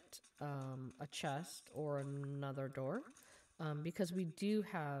get a chest or another door. Because we do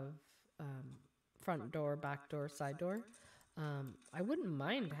have front door, back door, side door. I wouldn't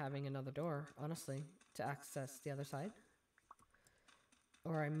mind having another door, honestly, to access the other side.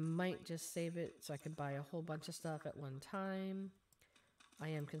 Or I might just save it so I could buy a whole bunch of stuff at one time. I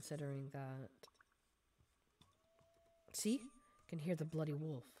am considering that. See? Can hear the bloody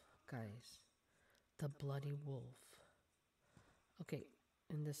wolf, guys. The bloody wolf. Okay,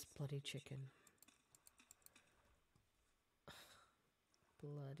 and this bloody chicken.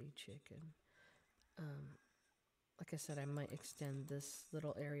 Bloody chicken. Like I said, I might extend this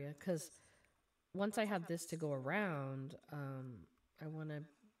little area because once I have this to go around, I want to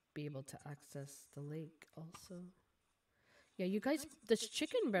be able to access the lake also. Yeah, you guys, this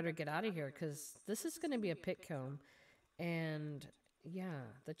chicken better get out of here because this is going to be a pit kiln. And yeah,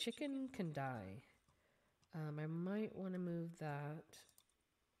 the chicken can die. I might want to move that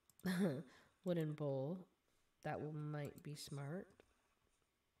wooden bowl. That might be smart.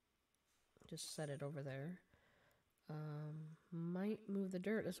 Just set it over there. Might move the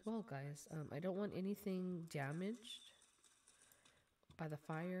dirt as well, guys. I don't want anything damaged by the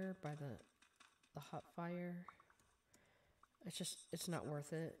fire, by the hot fire. It's not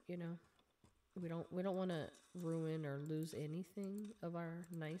worth it, you know. We don't want to ruin or lose anything of our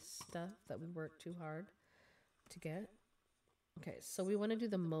nice stuff that we worked too hard to get. Okay, so we want to do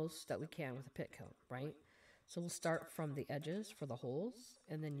the most that we can with a pit kiln, right? So we'll start from the edges for the holes,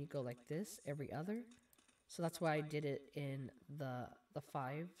 and then you go like this every other. So that's why I did it in the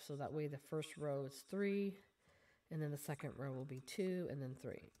 5. So that way the first row is 3, and then the second row will be 2, and then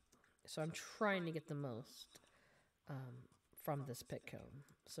 3. So I'm trying to get the most from this pit kiln.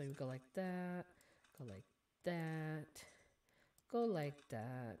 So you go like that, go like that, go like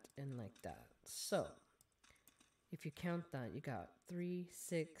that, and like that. So if you count that, you got 3,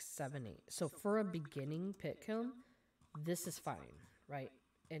 6, 7, 8. So for a beginning pit kiln, this is fine, right?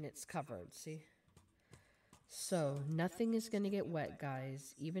 And it's covered, see? So nothing is going to get wet,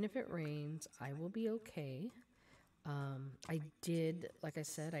 guys. Even if it rains, I will be okay. I did, like I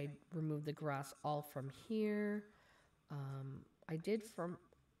said, I removed the grass all from here. I did from,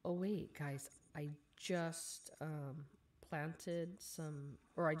 oh wait, guys, I just planted some,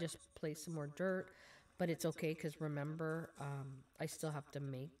 or I just placed some more dirt, but it's okay because remember, I still have to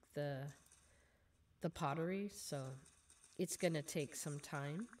make the pottery, so it's going to take some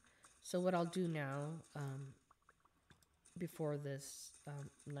time. So what I'll do now, before this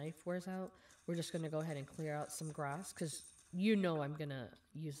knife wears out, we're just going to go ahead and clear out some grass because you know I'm going to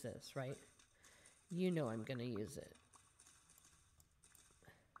use this, right? You know I'm going to use it.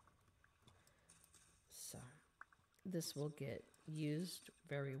 So this will get used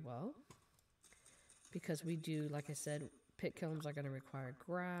very well because we do, like I said, pit kilns are going to require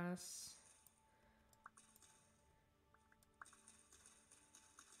grass.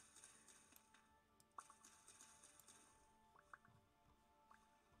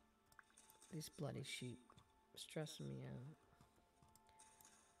 These bloody sheep stressing me out.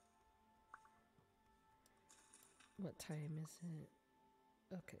 What time is it?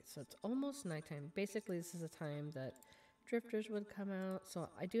 Okay, so it's almost nighttime. Basically, this is a time that drifters would come out. So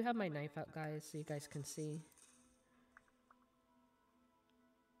I do have my knife out, guys, so you guys can see.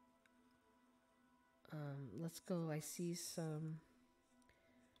 Let's go. I see some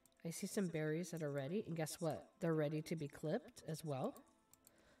berries that are ready, and guess what? They're ready to be clipped as well.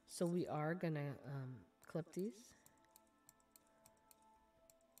 So we are gonna clip these.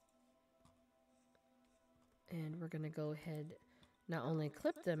 And we're gonna go ahead, not only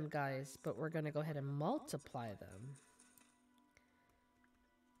clip them, guys, but we're gonna go ahead and multiply them.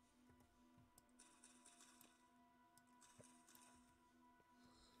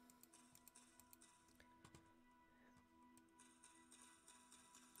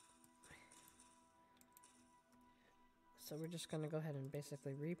 So we're just gonna go ahead and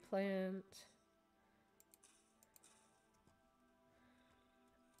basically replant.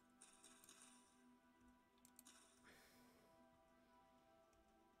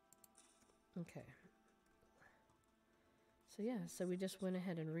 Okay. So yeah, so we just went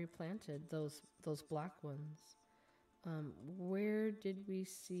ahead and replanted those black ones. Where did we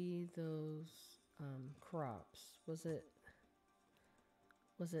see those crops? Was it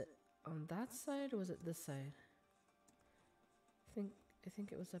on that side or was it this side? I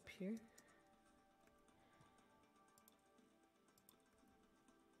think it was up here.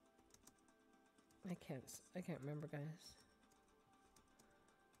 I can't remember, guys.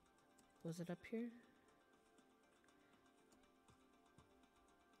 Was it up here?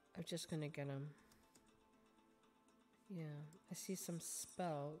 I'm just gonna get them. Yeah, I see some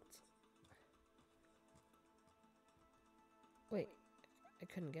spelt. Wait, I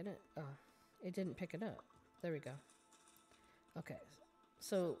couldn't get it. Oh, it didn't pick it up. There we go. Okay,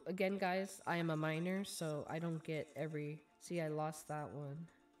 so again, guys, I am a miner, so I don't get every. See, I lost that one.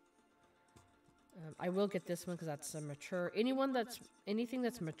 I will get this one because that's a mature. Anything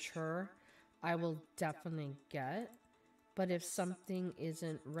that's mature, I will definitely get. But if something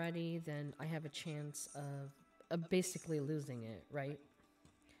isn't ready, then I have a chance of basically losing it, right?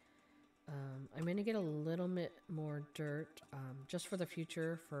 I'm going to get a little bit more dirt just for the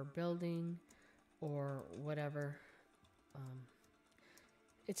future, for building or whatever.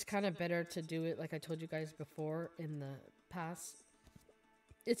 It's kind of better to do it like I told you guys before in the past.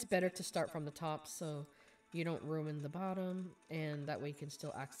 It's better to start from the top so you don't ruin the bottom, and that way you can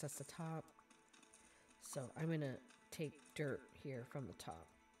still access the top. So I'm going to take dirt here from the top.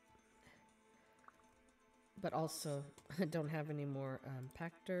 But also, I don't have any more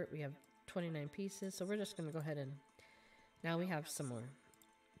packed dirt. We have 29 pieces, so we're just going to go ahead and... Now we have some more.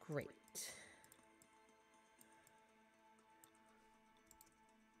 Great.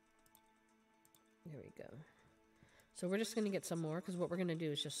 There we go. So we're just going to get some more, because what we're going to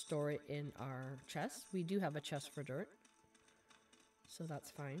do is just store it in our chest. We do have a chest for dirt, so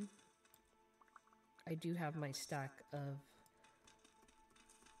that's fine. I do have my stack of...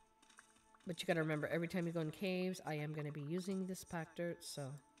 But you got to remember, every time you go in caves, I am going to be using this packed dirt, so...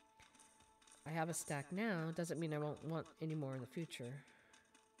 I have a stack now. Doesn't mean I won't want any more in the future.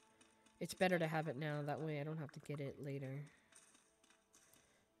 It's better to have it now. That way I don't have to get it later.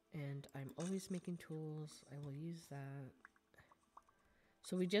 And I'm always making tools. I will use that.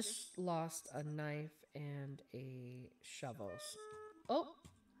 So we just lost a knife and a shovel. Oh!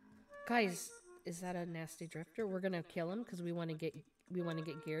 Guys, is that a nasty drifter? We're going to kill him because we want to get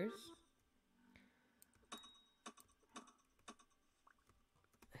gears.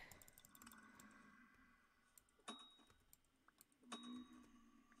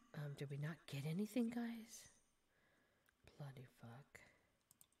 Did we not get anything, guys? Bloody fuck.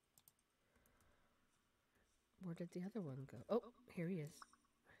 Where did the other one go? Oh, here he is.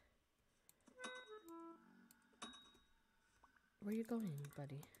 Where are you going,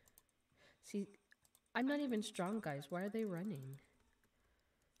 buddy? See, I'm not even strong, guys. Why are they running?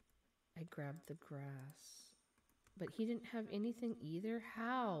 I grabbed the grass. But he didn't have anything either?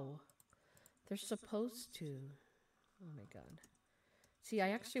 How? They're supposed to. Oh my god. See, I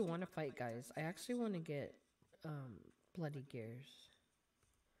actually want to fight, guys. I actually want to get bloody gears.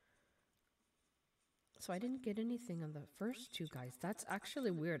 So I didn't get anything on the first two guys. That's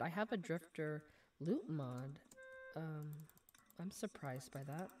actually weird. I have a drifter loot mod. I'm surprised by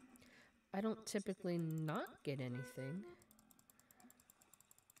that. I don't typically not get anything.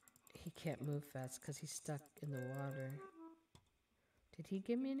 He can't move fast because he's stuck in the water. Did he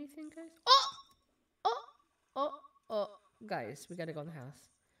give me anything, guys? Oh! Oh! Oh! Oh! Guys, we gotta go in the house.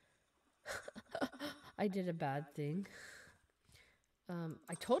 I did a bad thing.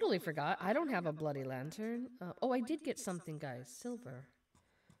 I totally forgot. I don't have a bloody lantern. Oh, I did get something, guys. Silver.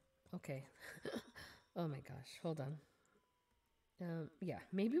 Okay. Oh my gosh. Hold on. Yeah,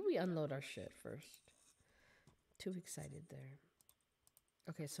 maybe we unload our shit first. Too excited there.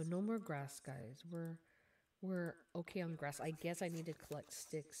 Okay, so no more grass, guys. We're okay on grass. I guess I need to collect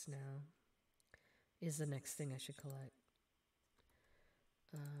sticks now. Is the next thing I should collect.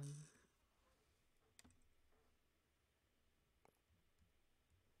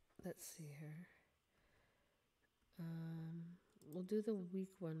 Let's see here. We'll do the weak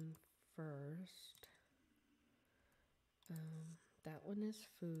one first. That one is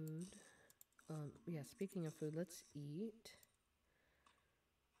food. Yeah, speaking of food, let's eat.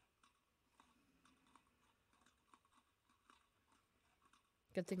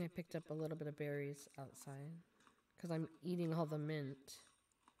 Good thing I picked up a little bit of berries outside, because I'm eating all the mint.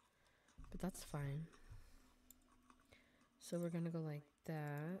 But that's fine. So we're going to go like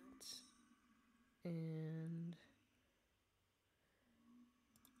that. And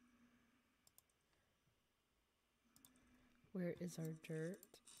where is our dirt?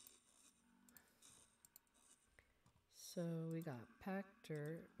 So we got packed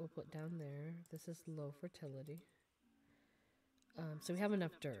dirt. We'll put down there. This is low fertility. So we have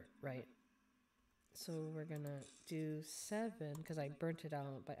enough dirt, right? So we're going to do 7 because I burnt it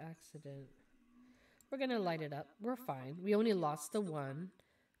out by accident. We're going to light it up. We're fine. We only lost the one.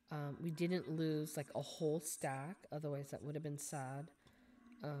 We didn't lose like a whole stack. Otherwise, that would have been sad.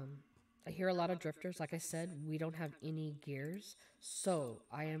 I hear a lot of drifters. Like I said, we don't have any gears. So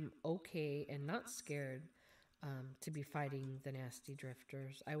I am okay and not scared to be fighting the nasty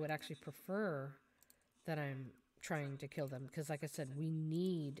drifters. I would actually prefer that I'm trying to kill them. Because like I said, we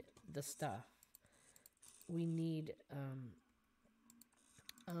need the stuff. We need...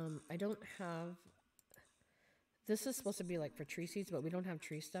 I don't have... This is supposed to be like for tree seeds, but we don't have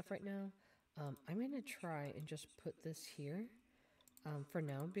tree stuff right now. I'm going to try and just put this here for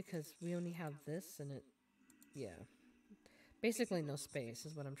now, because we only have this and it, yeah. Basically no space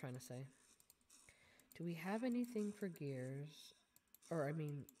is what I'm trying to say. Do we have anything for gears? Or, I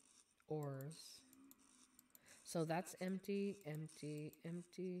mean, ores. So that's empty, empty,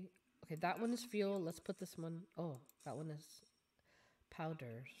 empty. Okay, that one is fuel. Let's put this one. Oh, that one is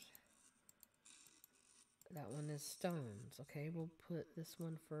powders. That one is stones. Okay, we'll put this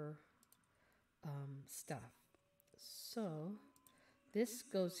one for stuff. So this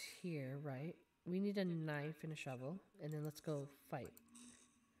goes here, right? We need a knife and a shovel, and then let's go fight.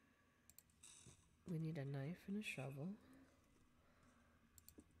 We need a knife and a shovel,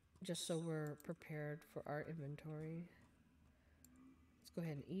 just so we're prepared for our inventory. Let's go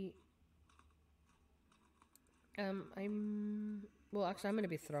ahead and eat. Well, actually, I'm going to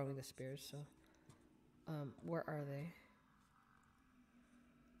be throwing the spears, so, where are they?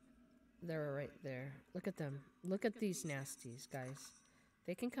 They're right there. Look at them. Look at these nasties, guys.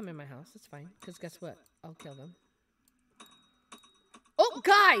 They can come in my house, it's fine, because guess what? I'll kill them. Oh,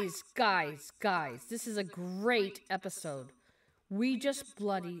 guys, this is a great episode. We just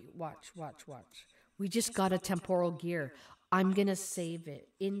bloody, watch. We just got a temporal gear. I'm going to save it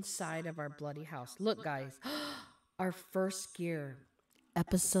inside of our bloody house. Look, guys, our first gear,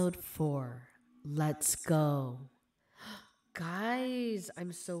 episode 4. Let's go. Guys,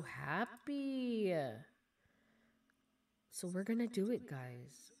 I'm so happy. So we're going to do it,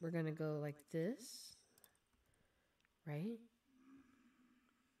 guys. We're going to go like this, right?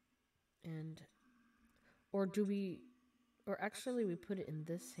 And, or actually we put it in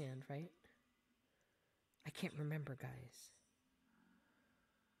this hand, right? I can't remember, guys.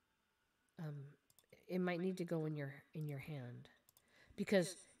 It might need to go in your hand,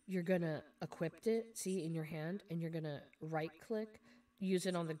 because you're gonna equip it, see, in your hand, and you're gonna right click, use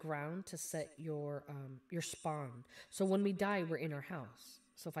it on the ground to set your spawn. So when we die, we're in our house.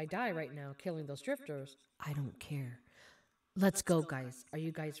 So if I die right now killing those drifters, I don't care. Let's go, guys. Are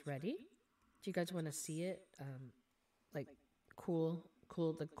you guys ready? Do you guys want to see it? Like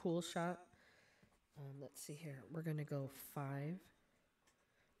the cool shot. Let's see here. We're gonna go 5.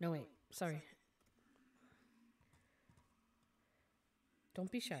 No, wait. Sorry. Don't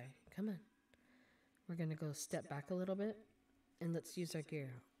be shy. Come on. We're gonna go step back a little bit, and let's use our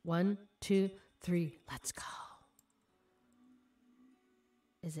gear. 1, 2, 3. Let's go.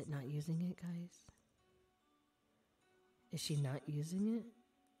 Is it not using it, guys? Is she not using it?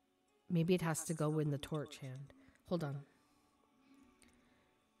 Maybe it has to go in the torch hand. Hold on.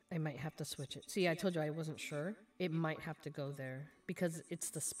 I might have to switch it. See, I told you I wasn't sure. It might have to go there because it's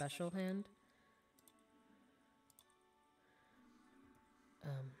the special hand.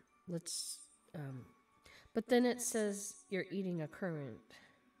 But then it says you're eating a current.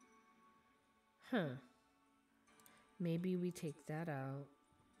 Huh. Maybe we take that out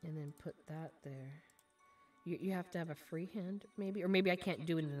and then put that there. You have to have a free hand, maybe? Or maybe I can't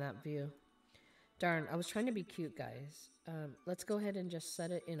do it in that view. Darn, I was trying to be cute, guys. Let's go ahead and just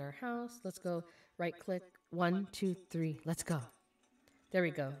set it in our house. Let's go right click. 1, 2, 3. Let's go. There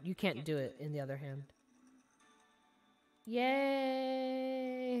we go. You can't do it in the other hand.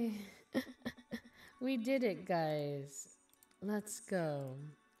 Yay! We did it, guys. Let's go.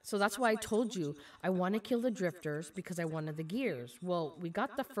 So that's why I told you I want to kill the drifters because I wanted the gears. Well, we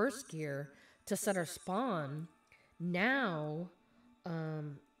got the first gear to set our spawn. Now,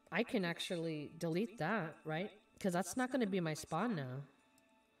 I can actually delete that, right? Because that's not going to be my spawn now,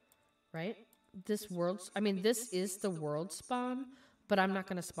 right? This is the world spawn, but I'm not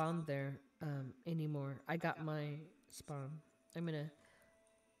going to spawn there anymore. I got my spawn. I'm going to...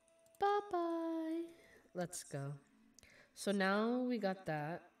 Bye-bye. Let's go. So now we got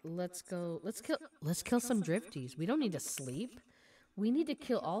that. Let's go. Let's kill some drifties. We don't need to sleep. We need to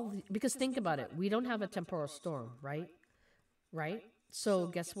kill all the... Because think about it. We don't have a temporal storm, right? Right? So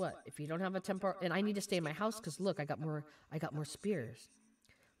guess what? If you don't have a temporal... And I need to stay in my house because look, I got more spears.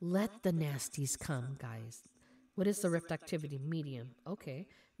 Let the nasties come, guys. What is the rift activity? Medium. Okay.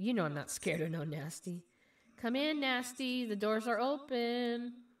 You know I'm not scared of no nasty. Come in, nasty. The doors are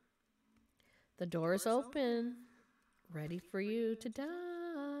open. The door is open. Ready for you to die.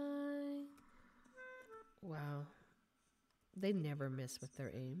 Wow. They never miss with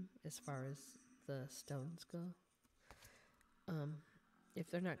their aim as far as the stones go.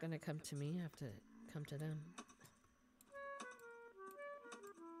 If they're not going to come to me, I have to come to them.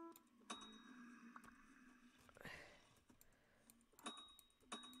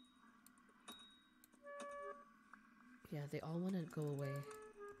 Yeah, they all want to go away.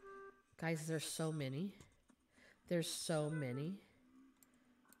 Guys, there's so many. There's so many.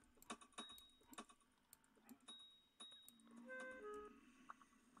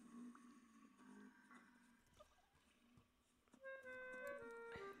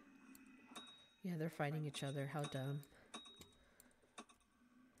 Yeah, they're fighting each other. How dumb.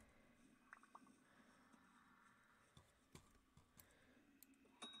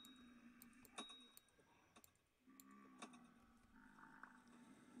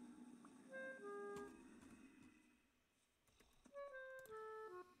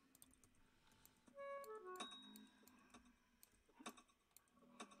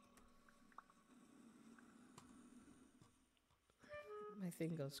 My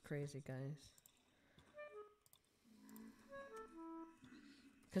thing goes crazy, guys.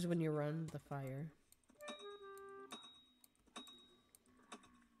 Because when you run the fire,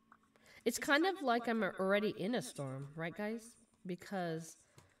 it's kind of like I'm already in a storm, right, guys? Because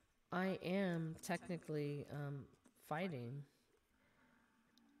I am technically fighting.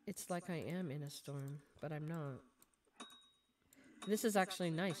 It's like I am in a storm, but I'm not. This is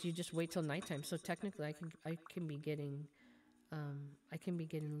actually nice. You just wait till nighttime, so technically I can be getting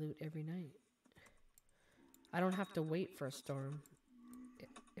loot every night. I don't have to wait for a storm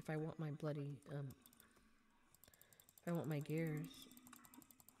if I want my bloody if I want my gears.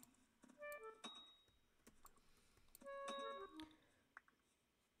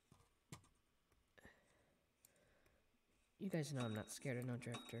 You guys know I'm not scared of no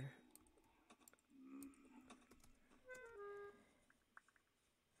drifter.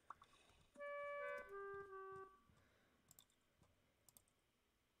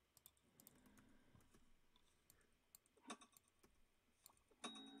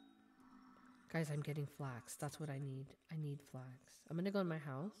 Guys, I'm getting flax. That's what I need. I need flax. I'm gonna go in my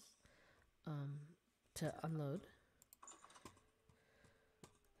house to unload.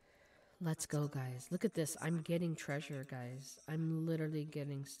 Let's go, guys. Look at this. I'm getting treasure, guys. I'm literally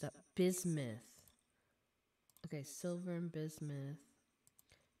getting stuff. Bismuth. Okay, silver and bismuth.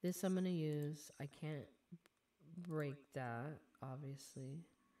 This I'm gonna use. I can't break that, obviously.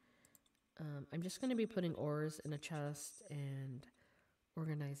 I'm just gonna be putting ores in a chest and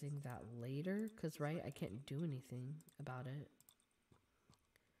organizing that later, because, right, I can't do anything about it.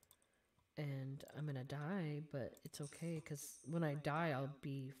 And I'm gonna die, but it's okay, because when I die, I'll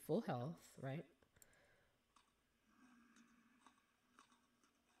be full health, right?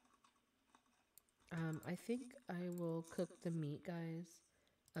 I think I will cook the meat, guys.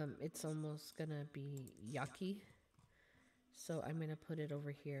 It's almost gonna be yucky. So I'm gonna put it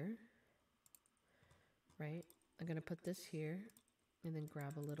over here, right? I'm gonna put this here and then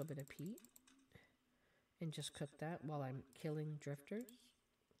grab a little bit of peat and just cook that while I'm killing drifters,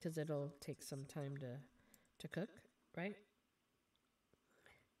 because it'll take some time to cook, right?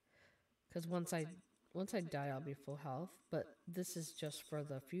 Because once I die, I'll be full health. But this is just for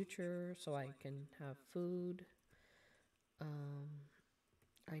the future, so I can have food.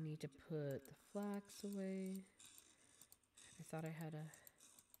 I need to put the flax away. I thought I had a...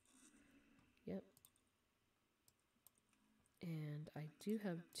 Yep. And I do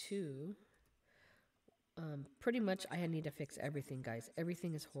have 2. Pretty much I need to fix everything, guys.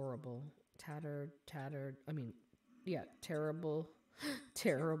 Everything is horrible. Tattered. I mean, yeah, terrible.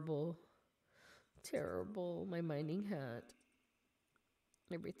 Terrible. My mining hat.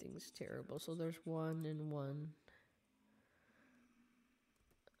 Everything's terrible. So there's 1 and 1.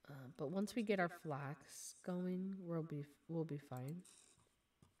 But once we get our flax going, we'll be fine.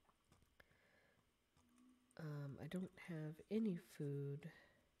 I don't have any food.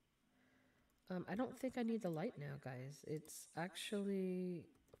 I don't think I need the light now, guys. It's actually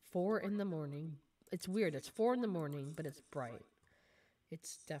 4 in the morning. It's weird. It's 4 in the morning, but it's bright.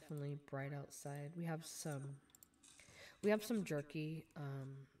 It's definitely bright outside. We have some jerky.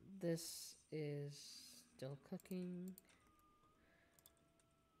 This is still cooking.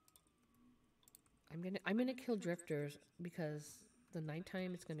 I'm gonna kill drifters because the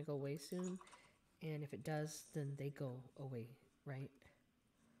nighttime is gonna go away soon, and if it does, then they go away, right?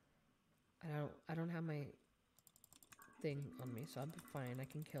 I don't have my thing on me, so I'll be fine. I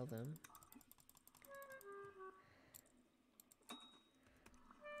can kill them.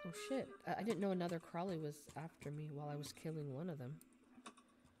 Oh shit! I didn't know another crawly was after me while I was killing one of them.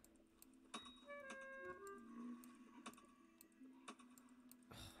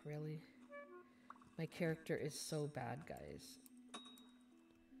 Oh, really? My character is so bad, guys.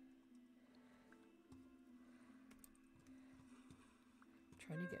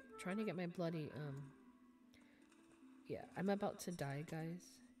 Trying to get my bloody yeah, I'm about to die,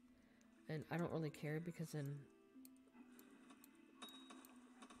 guys. And I don't really care because then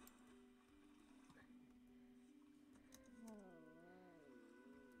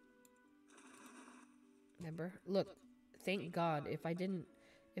remember? Look, thank God if I didn't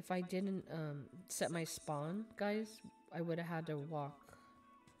set my spawn, guys, I would have had to walk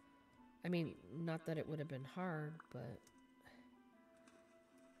I mean, not that it would have been hard, but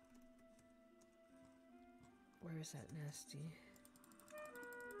where is that nasty?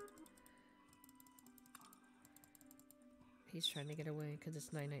 He's trying to get away because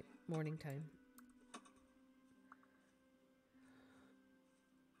it's night morning time.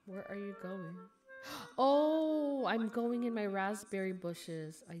 Where are you going? Oh, I'm going in my raspberry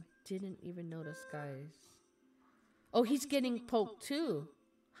bushes. I didn't even notice, guys. Oh, he's getting poked too.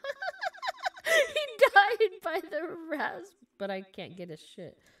 He died by the rasp. But I can't get his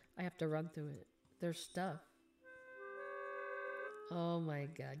shit. I have to run through it. There's stuff. Oh my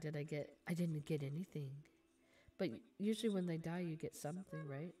god, I didn't get anything. But usually when they die, you get something,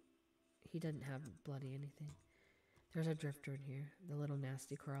 right? He doesn't have bloody anything. There's a drifter in here. The little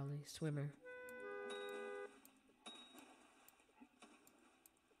nasty crawly swimmer.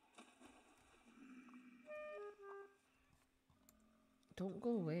 Don't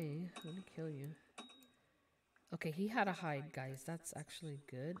go away. I'm gonna kill you. Okay, he had a hide, guys. That's actually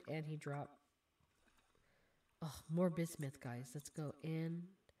good. And he dropped... Oh, more bismuth, guys. Let's go. And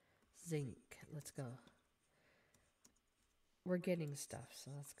zinc. Let's go. We're getting stuff,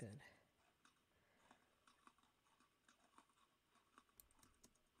 so that's good.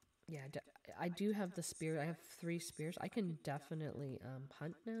 Yeah, I do have the spear. I have 3 spears. I can definitely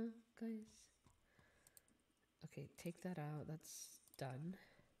hunt now, guys. Okay, take that out. That's done.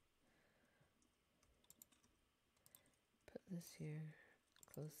 Put this here.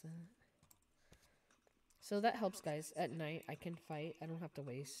 Close that. So that helps, guys. At night, I can fight. I don't have to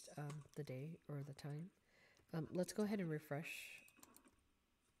waste the day or the time. Let's go ahead and refresh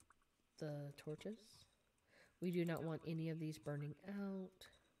the torches. We do not want any of these burning out.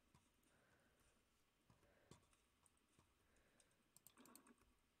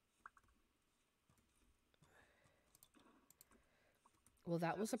 Well,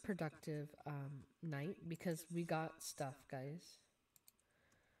 that was a productive night because we got stuff, guys.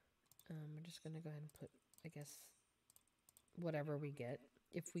 We're just going to go ahead and put, I guess, whatever we get.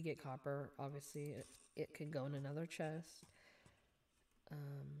 If we get copper, obviously, it could go in another chest.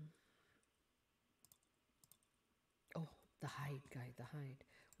 Oh, the hide, guy, the hide.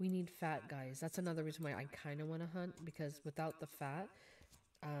 We need fat, guys. That's another reason why I kind of want to hunt, because without the fat,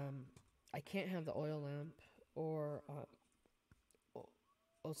 I can't have the oil lamp or...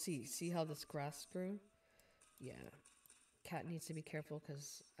 Oh, see how this grass grew? Yeah. Cat needs to be careful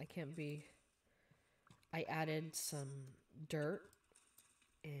because I can't be... I added some dirt,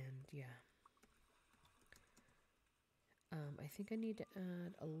 and yeah. I think I need to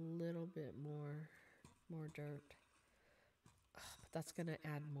add a little bit more dirt. But that's going to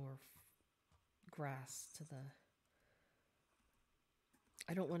add more grass to the...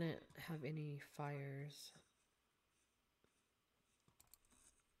 I don't want to have any fires.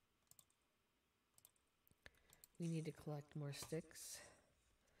 We need to collect more sticks.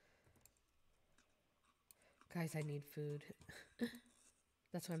 Guys, I need food.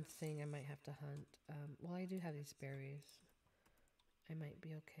 That's why I'm saying I might have to hunt. Well, I do have these berries. I might be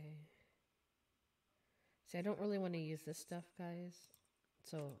okay. See, I don't really want to use this stuff, guys.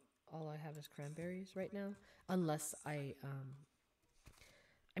 So all I have is cranberries right now. Unless I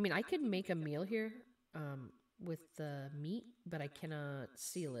mean, I could make a meal here with the meat, but I cannot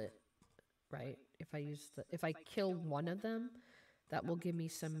seal it, right? If I kill one of them, that will give me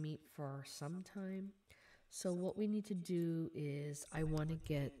some meat for some time. So what we need to do is I want to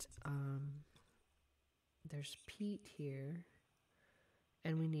get, there's peat here,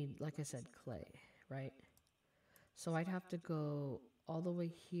 and we need, like I said, clay, right? So I'd have to go all the way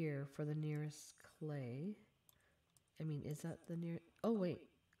here for the nearest clay. I mean, is that the near? Oh, wait,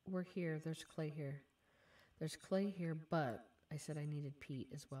 we're here. There's clay here. There's clay here, but I said I needed peat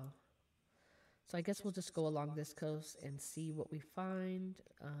as well. So I guess we'll just go along this coast and see what we find.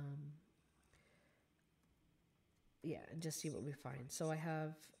 Yeah, and just see what we find. So I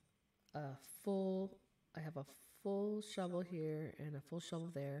have a full shovel here and a full shovel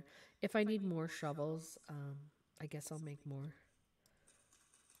there. If I need more shovels, I guess I'll make more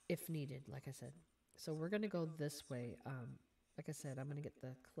if needed, like I said. So we're going to go this way. Like I said, I'm going to get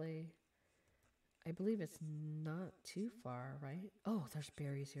the clay. I believe it's not too far, right? Oh, there's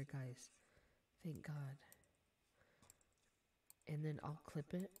berries here, guys. Thank God. And then I'll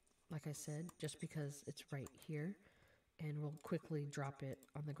clip it, like I said, just because it's right here. And we'll quickly drop it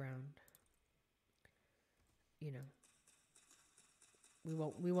on the ground. You know,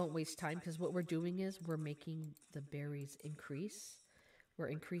 we won't waste time, because what we're doing is we're making the berries increase. We're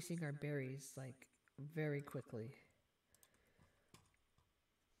increasing our berries like very quickly.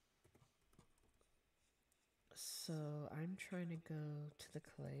 So I'm trying to go to the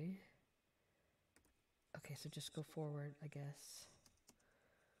clay. Okay, so just go forward, I guess.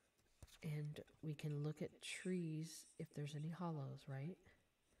 And we can look at trees if there's any hollows, right?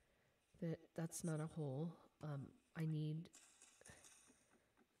 But that's not a hole. I need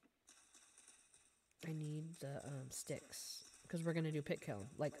the sticks because we're gonna do pit kiln.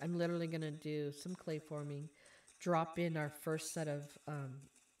 Like I'm literally gonna do some clay forming, drop in our first set of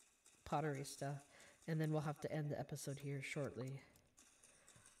pottery stuff, and then we'll have to end the episode here shortly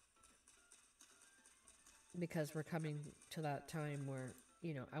because we're coming to that time where,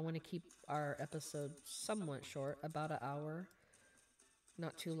 you know, I want to keep our episode somewhat short, about an hour,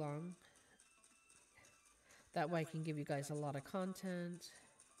 not too long. That way I can give you guys a lot of content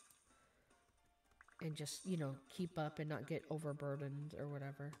and just, you know, keep up and not get overburdened or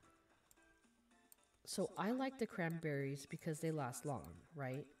whatever. So I like the cranberries because they last long,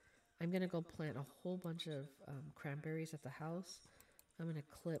 right? I'm going to go plant a whole bunch of cranberries at the house. I'm going to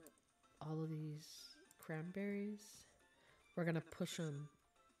clip all of these cranberries. We're going to push them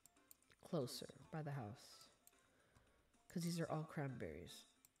closer by the house because these are all cranberries.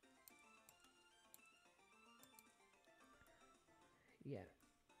 Yeah,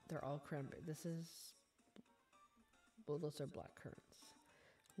 they're all cranberry. This is, well, those are black currants.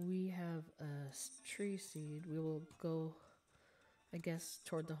 We have a tree seed. We will go, I guess,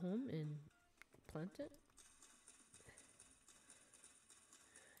 toward the home and plant it.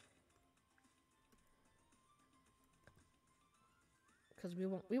 Because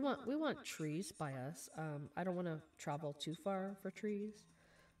we want trees by us. I don't want to travel too far for trees.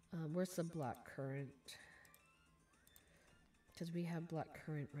 Where's the black currant? Because we have black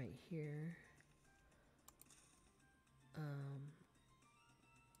currant right here.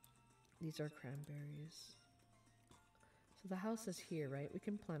 These are cranberries. So the house is here, right? We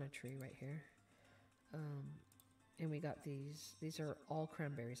can plant a tree right here. And we got these. These are all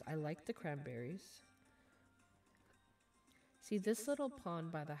cranberries. I like the cranberries. See this little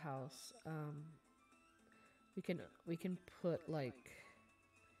pond by the house. We can put like.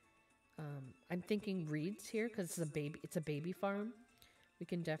 I'm thinking reeds here because it's a baby farm. We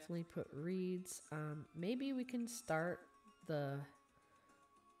can definitely put reeds. Maybe we can start the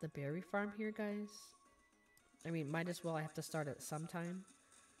berry farm here, guys. I mean, might as well. I have to start it sometime,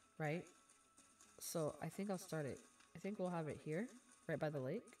 right? So I think I'll start it. I think we'll have it here, right by the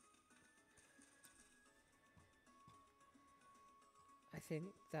lake. I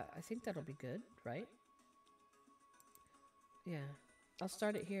think that'll be good, right? Yeah, I'll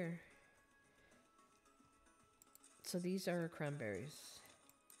start it here. So these are cranberries.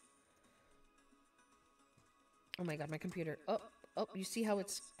 Oh my god, my computer. Oh, you see how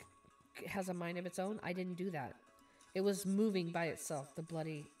it has a mind of its own? I didn't do that. It was moving by itself, the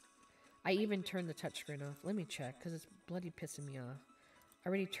bloody... I even turned the touchscreen off. Let me check, because it's bloody pissing me off. I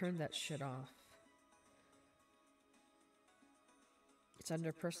already turned that shit off. It's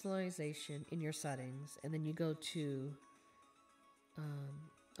under personalization in your settings, and then you go to...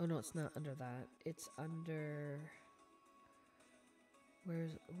 oh no, it's not under that. It's under...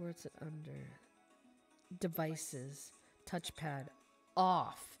 Where's it under? Devices. Touchpad.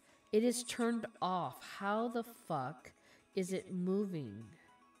 Off. It is turned off. How the fuck is it moving?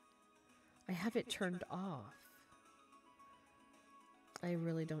 I have it turned off. I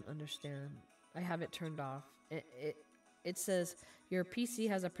really don't understand. I have it turned off. It says your PC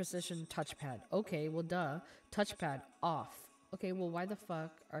has a precision touchpad. Okay, well duh. Touchpad off. Okay, well why the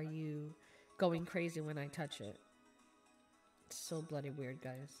fuck are you going crazy when I touch it? It's so bloody weird,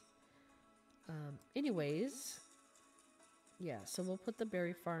 guys. Anyways, yeah, so we'll put the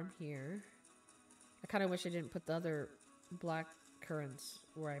berry farm here. I kind of wish I didn't put the other black currants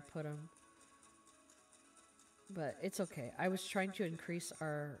where I put them. But it's okay. I was trying to increase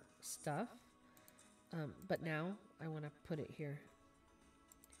our stuff. But now I want to put it here.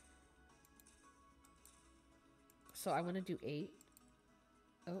 So I want to do 8.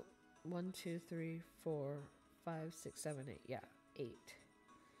 Oh, 1, 2, 3, 4, 5, 6, 7, 8. Yeah, 8.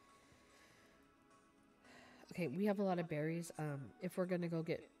 Okay, we have a lot of berries. If we're going to go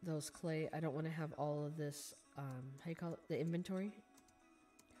get those clay, I don't want to have all of this, how you call it, the inventory.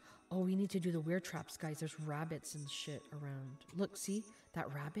 Oh, we need to do the weird traps, guys. There's rabbits and shit around. Look, see?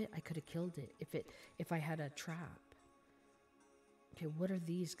 That rabbit? I could have killed it if I had a trap. Okay, what are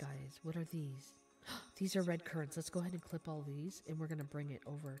these, guys? What are these? These are red currants. Let's go ahead and clip all these, and we're going to bring it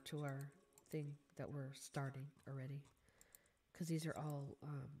over to our thing that we're starting already. Because these are all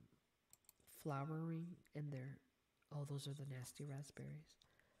flowering, and they're... Oh, those are the nasty raspberries.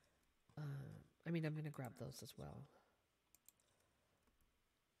 I mean, I'm going to grab those as well.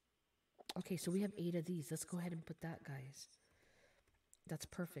 Okay, so we have 8 of these. Let's go ahead and put that, guys. That's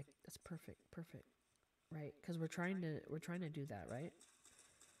perfect. That's perfect. Perfect. right? Because we're trying to do that, right?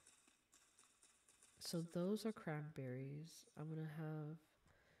 So those are cranberries. I'm gonna have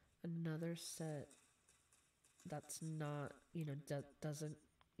another set that's not, that doesn't,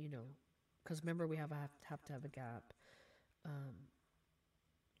 you know, because remember we have to have a gap. Um,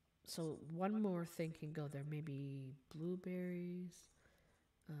 so one more thing can go there. Maybe blueberries.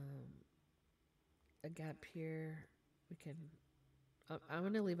 Um, a gap here. We can. I'm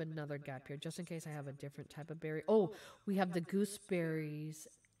gonna leave another gap here just in case I have a different type of berry. Oh, we have the gooseberries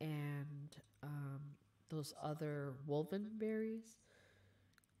and those other woven berries.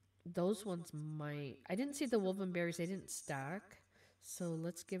 Those ones might. I didn't see the woven berries. They didn't stack. So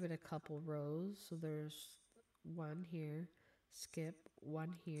let's give it a couple rows. So there's one here, skip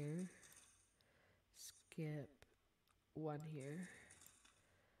one here, skip one here.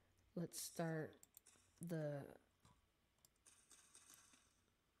 Let's start the.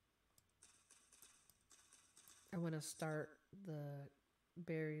 I want to start the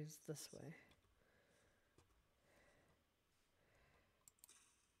berries this way.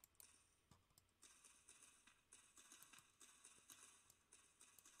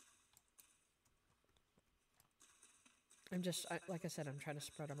 Like I said, I'm trying to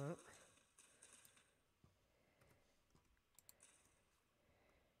spread them out.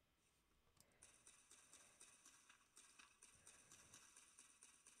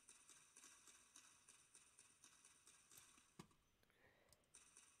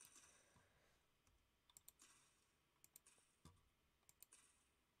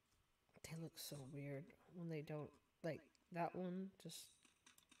 They look so weird when they don't, like that one just,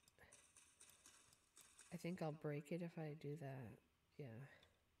 I think I'll break it if I do that. Yeah.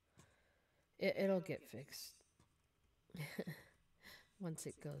 It'll get fixed once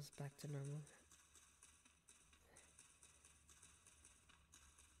it goes back to normal.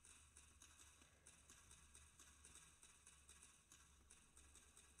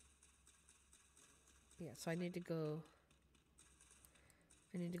 Yeah, so I need to go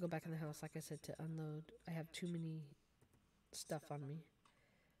back in the house, like I said, to unload. I have too many stuff on me.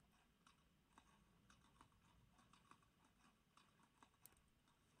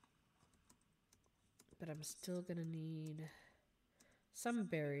 But I'm still gonna need some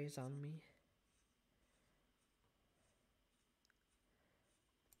berries on me.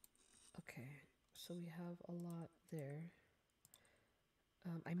 Okay, so we have a lot there.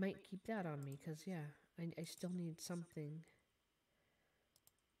 I might keep that on me because, yeah, I still need something.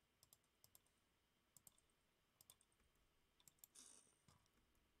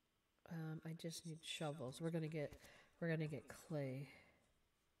 I just need shovels. We're gonna get clay.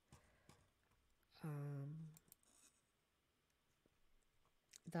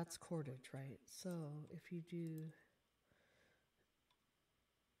 That's cordage, right? So if you do,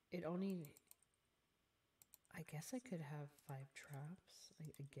 it only. I guess I could have 5 traps.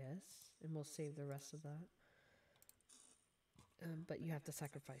 I guess, and we'll save the rest of that. But you have to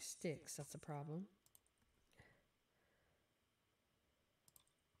sacrifice sticks. That's the problem.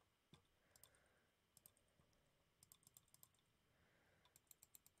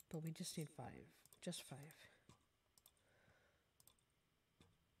 But we just need 5. Just 5.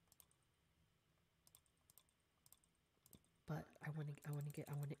 But I want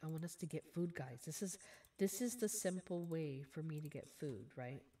us to get food, guys. This is the simple way for me to get food,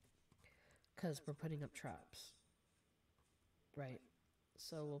 right? Because we're putting up traps, right?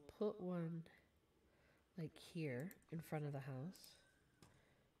 So we'll put one like here in front of the house,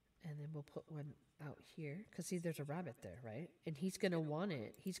 and then we'll put one out here. Because see, there's a rabbit there, right? And he's gonna want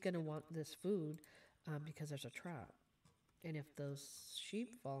it. He's gonna want this food because there's a trap. And if those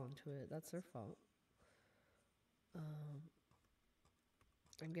sheep fall into it, that's their fault.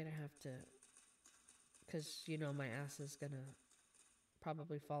 I'm gonna have to, because my ass is gonna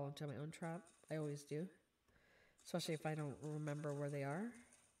probably fall into my own trap. I always do, especially if I don't remember where they are.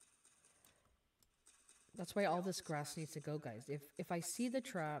 That's why all this grass needs to go, guys. If I see the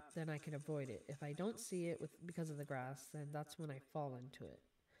trap, then I can avoid it. If I don't see it because of the grass, then that's when I fall into it.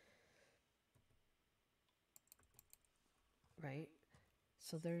 Right?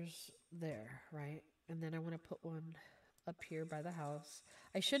 So there's there, right? And then I want to put one up here by the house.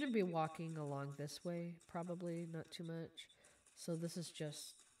 I shouldn't be walking along this way, probably, not too much. So this is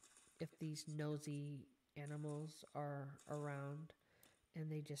just if these nosy animals are around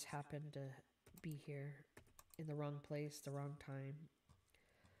and they just happen to be here in the wrong place, the wrong time.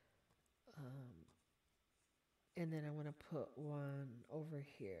 And then I want to put one over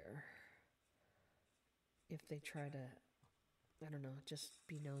here if they try to, I don't know, just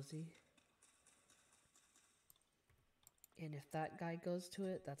be nosy. And if that guy goes to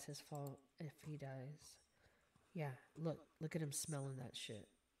it, that's his fault if he dies. Yeah, look at him smelling that shit.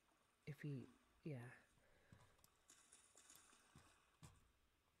 If he, yeah.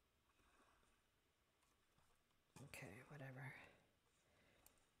 Okay, whatever.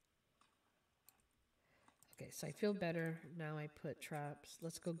 Okay, so I feel better. Now I put traps.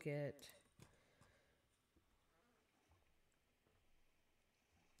 Let's go get...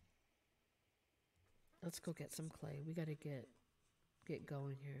 Let's go get some clay. We gotta get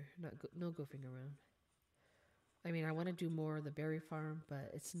going here. No goofing around. I mean, I want to do more of the berry farm, but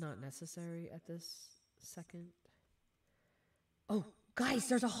it's not necessary at this second. Oh, guys,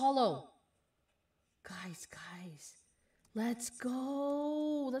 there's a hollow. Guys. Let's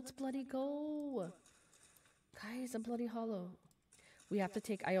go. Let's bloody go. Guys, a bloody hollow. We have to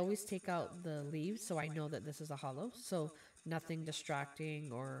take, I always take out the leaves so I know that this is a hollow. So nothing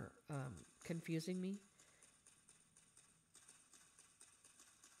distracting or confusing me.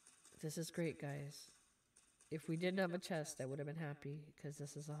 This is great, guys. If we didn't have a chest, I would have been happy because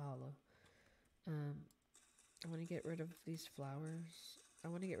this is a hollow. I want to get rid of these flowers. I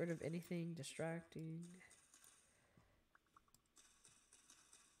want to get rid of anything distracting.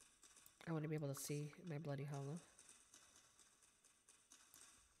 I want to be able to see my bloody hollow.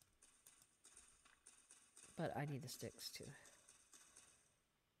 But I need the sticks too.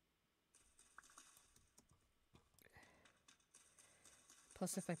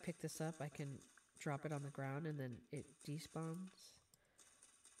 Plus, if I pick this up, I can drop it on the ground and then it despawns.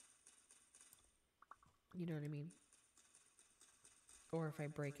 You know what I mean? Or if I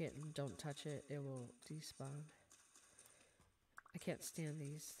break it and don't touch it, it will despawn. I can't stand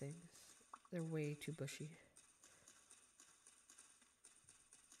these things. They're way too bushy.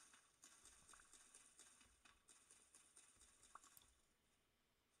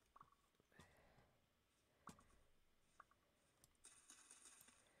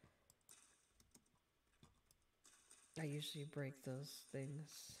 I usually break those things.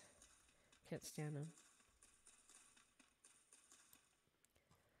 Can't stand them.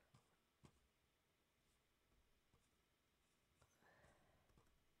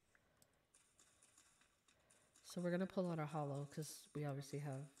 So we're going to pull out our hollow because we obviously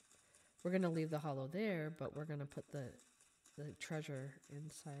have... We're going to leave the hollow there, but we're going to put the treasure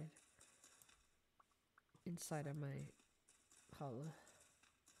inside of my hollow.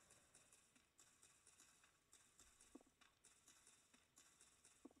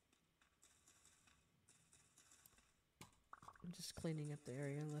 I'm just cleaning up the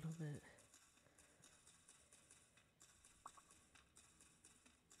area a little bit.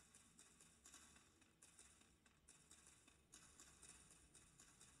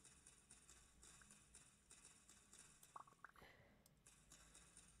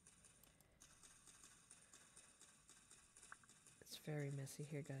 It's very messy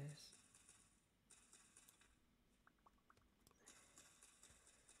here, guys.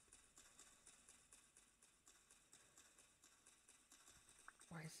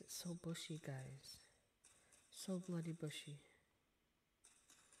 Why is it so bushy, guys? So bloody bushy.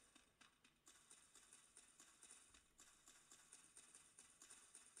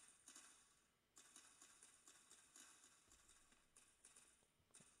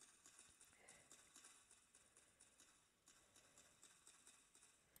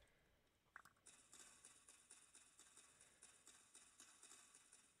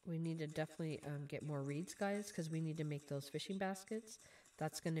 We need to definitely get more reeds, guys, because we need to make those fishing baskets.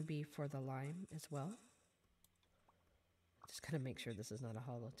 That's going to be for the lime as well. Just got to make sure this is not a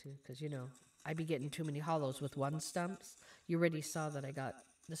hollow, too, because, you know, I be getting too many hollows with one stumps. You already saw that I got...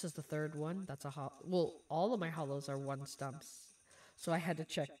 This is the third one. That's a hollow. Well, all of my hollows are one stumps. So I had to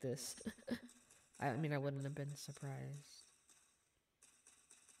check this. I mean, I wouldn't have been surprised.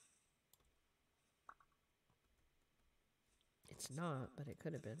 It's not, but it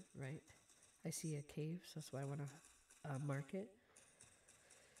could have been, right? I see a cave, so that's why I want to mark it.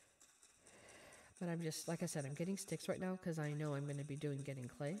 But I'm just, like I said, I'm getting sticks right now because I know I'm going to be getting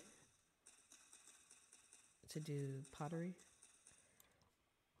clay to do pottery.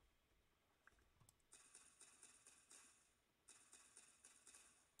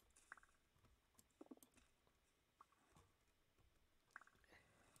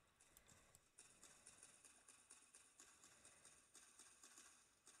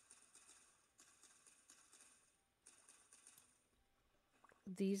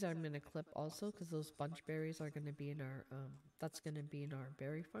 These I'm going to clip also because those bunch berries are going to be in our, that's going to be in our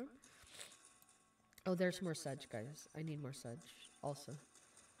berry farm. Oh, there's more sedge, guys. I need more sedge also.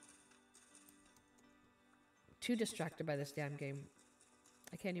 Too distracted by this damn game.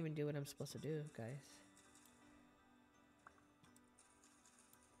 I can't even do what I'm supposed to do, guys.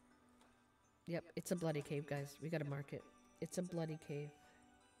 Yep, it's a bloody cave, guys. We gotta mark it. It's a bloody cave.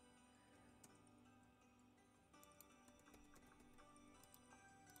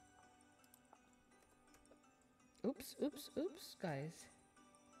 Oops, oops, oops, guys.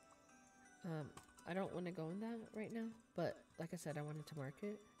 I don't want to go in that right now, but like I said, I wanted to mark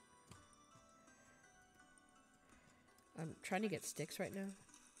it. I'm trying to get sticks right now.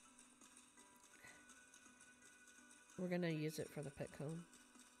 We're gonna use it for the pet cone.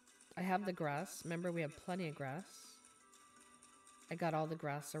 I have the grass. Remember, we have plenty of grass. I got all the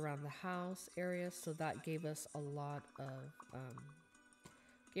grass around the house area, so that gave us a lot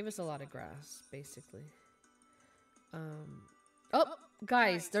of grass, basically. Oh,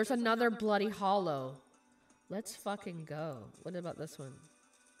 guys, there's another bloody hollow. Let's fucking go. What about this one?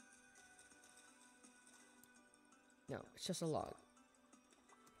 No, it's just a log.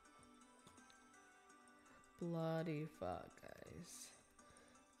 Bloody fuck, guys.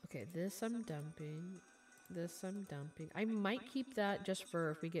 Okay, this I'm dumping. This I'm dumping. I might keep that just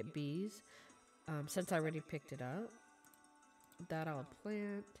for if we get bees, since I already picked it up. That I'll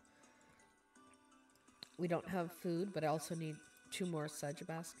plant. We don't have food, but I also need 2 more sedge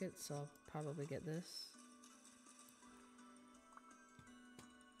baskets, so I'll probably get this.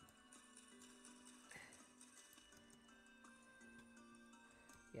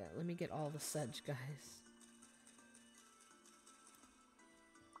 Yeah, let me get all the sedge, guys.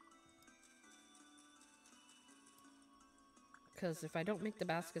 Because if I don't make the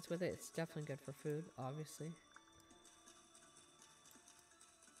baskets with it, it's definitely good for food, obviously.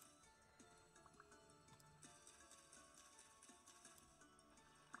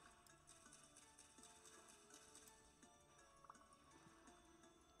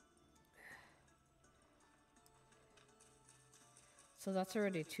 So that's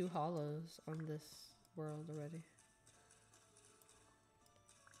already 2 hollows on this world already.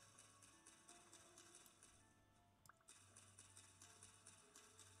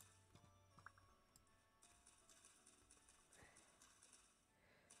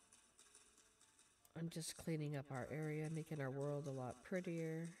 I'm just cleaning up our area, making our world a lot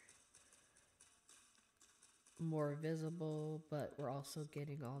prettier, more visible, but we're also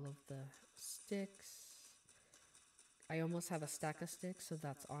getting all of the sticks. I almost have a stack of sticks, so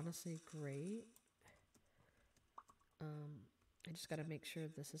that's honestly great. I just gotta make sure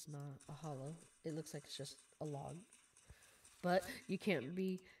this is not a hollow. It looks like it's just a log, but you can't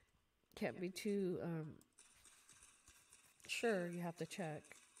be too sure. You have to check.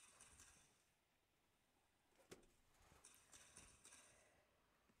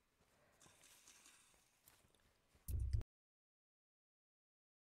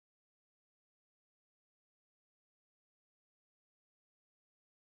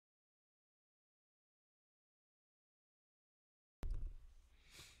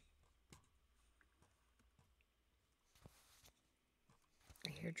 I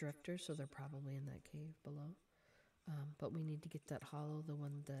hear drifters, so they're probably in that cave below. But we need to get that hollow, the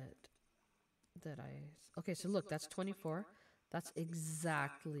one that I... Okay, so look, that's 24. That's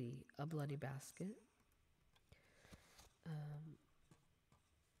exactly a bloody basket.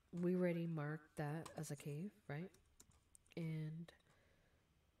 We already marked that as a cave, right? And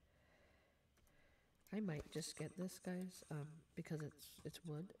I might just get this, guys, because it's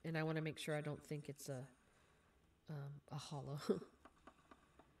wood, and I want to make sure I don't think it's a hollow.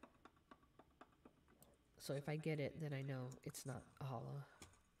 So if I get it, then I know it's not a hollow.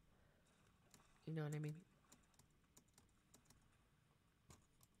 You know what I mean?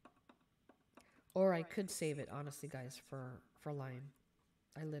 Or I could save it, honestly, guys, for lime.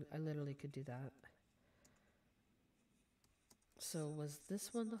 I literally could do that. So was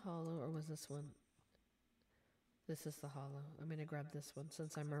this one the hollow, or was this one? This is the hollow. I'm going to grab this one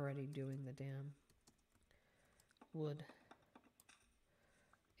since I'm already doing the damn wood.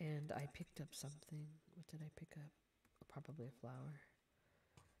 And I picked up something. What did I pick up? Probably a flower.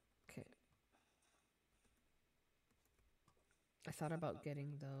 Okay. I thought about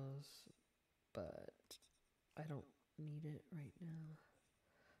getting those, but I don't need it right now.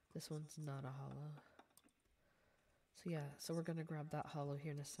 This one's not a hollow. So yeah, so we're gonna grab that hollow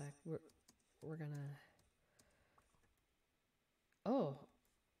here in a sec. We're gonna... Oh,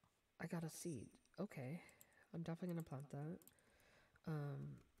 I got a seed. Okay, I'm definitely gonna plant that.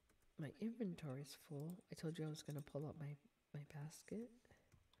 My inventory's full. I told you I was gonna pull up my basket.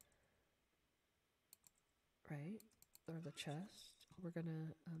 Right? Or the chest. We're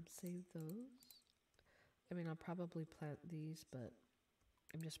gonna save those. I mean, I'll probably plant these, but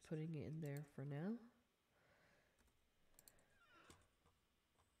I'm just putting it in there for now.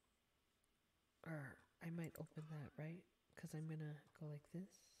 Or I might open that, right? Because I'm gonna go like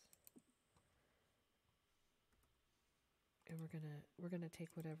this. And we're gonna take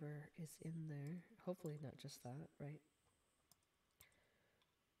whatever is in there. Hopefully not just that, right?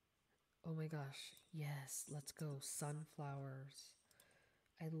 Oh my gosh. Yes, let's go. Sunflowers.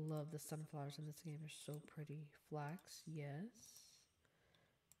 I love the sunflowers in this game. They're so pretty. Flax, yes.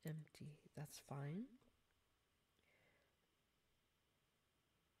 Empty. That's fine.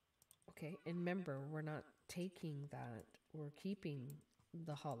 Okay, and remember, we're not taking that. We're keeping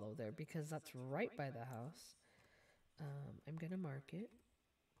the hollow there because that's right by the house. I'm going to mark it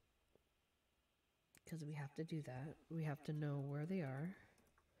because we have to do that. We have to know where they are.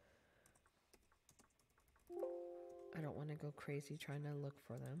 I don't want to go crazy trying to look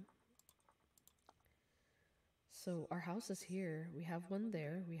for them. So our house is here. We have one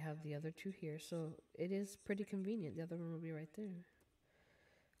there. We have the other two here. So it is pretty convenient. The other one will be right there.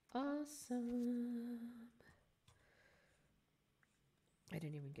 Awesome. I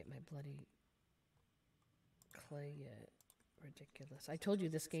didn't even get my bloody clay yet. Ridiculous. I told you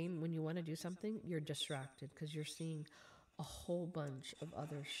this game, when you want to do something, you're distracted because you're seeing a whole bunch of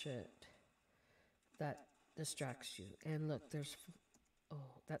other shit that distracts you. And look, there's...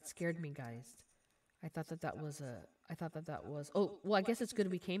 Oh, that scared me, guys. I thought that was a... I thought that was... Oh, well, I guess it's good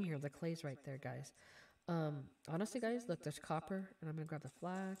we came here. The clay's right there, guys. Honestly, guys, look, there's copper. And I'm going to grab the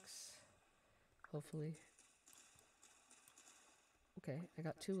flax. Hopefully. Okay, I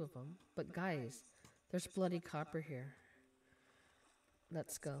got 2 of them. But, guys, there's bloody copper here.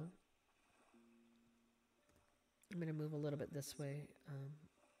 Let's go. I'm going to move a little bit this way.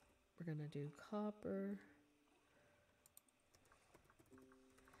 We're going to do copper.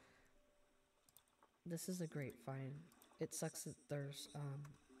 This is a great find. It sucks that there's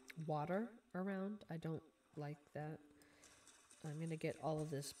water around. I don't like that. I'm going to get all of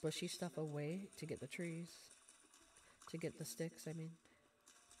this bushy stuff away to get the trees. To get the sticks, I mean.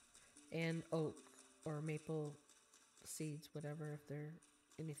 And oak or maple seeds, whatever, if there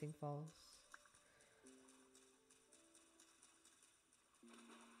anything falls.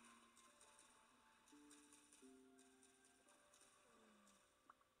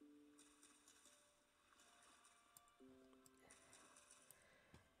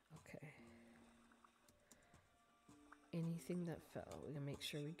 Okay. Anything that fell, we're gonna make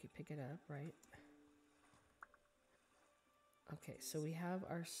sure we can pick it up, right? Okay, so we have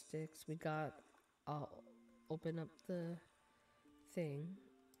our sticks. We got, I'll open up the thing,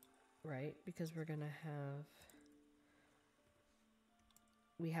 right? Because we're gonna have,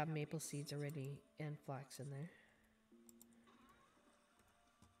 we have maple seeds already and flax in there,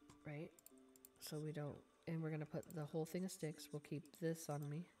 right? So we don't, and we're gonna put the whole thing of sticks. We'll keep this on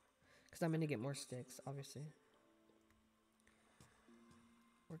me because I'm gonna get more sticks, obviously.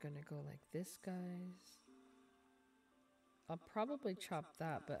 We're gonna go like this, guys. I'll probably chop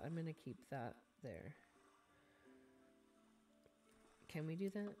that, but I'm gonna keep that there. Can we do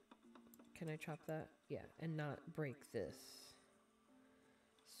that? Can I chop that? Yeah, and not break this.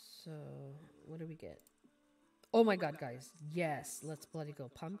 So, what do we get? Oh my god, guys. Yes, let's bloody go.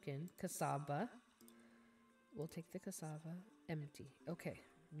 Pumpkin, cassava. We'll take the cassava. Empty. Okay,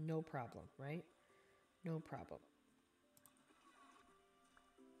 no problem, right? No problem.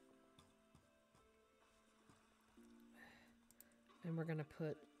 And we're gonna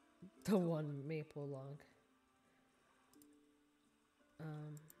put the one maple log.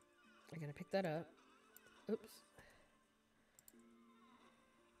 I'm gonna pick that up. Oops.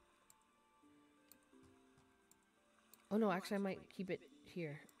 Oh no, actually I might keep it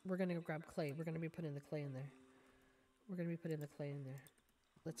here. We're gonna go grab clay. We're gonna be putting the clay in there. We're gonna be putting the clay in there.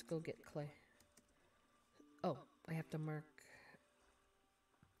 Let's go get clay. Oh, I have to mark.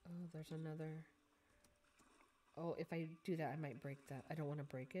 Oh, there's another. Oh, if I do that, I might break that. I don't want to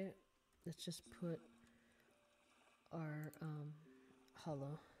break it. Let's just put our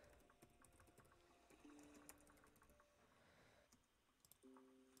hollow.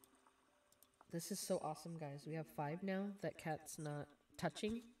 This is so awesome, guys. We have 5 now that Cat's not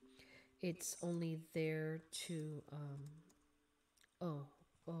touching. It's only there to, oh,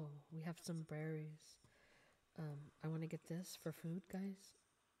 we have some berries. I want to get this for food, guys.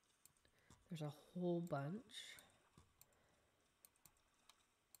 There's a whole bunch.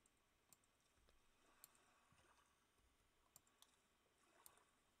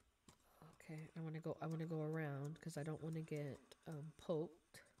 Okay, I want to go around because I don't want to get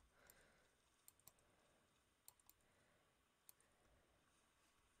poked.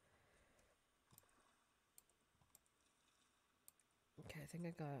 Okay, I think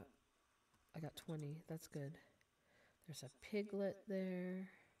I got 20. That's good. There's a piglet there.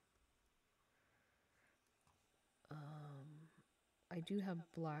 I do have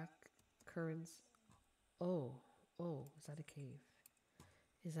black currants. Oh, Oh, is that a cave?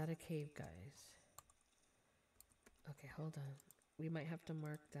 Is that a cave, guys? Okay, hold on. We might have to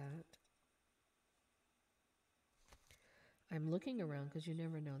mark that. I'm looking around because you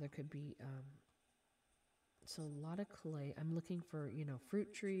never know. There could be, so a lot of clay. I'm looking for,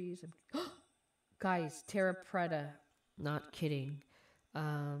 fruit trees. Guys, terra preta. Not kidding.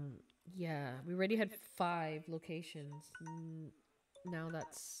 Yeah, we already had 5 locations. Now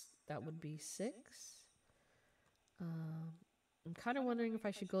that would be 6. I'm kind of wondering if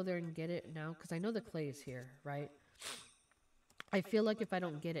I should go there and get it now because I know the clay is here, right? I feel like if I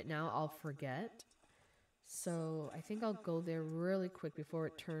don't get it now, I'll forget. So I think I'll go there really quick before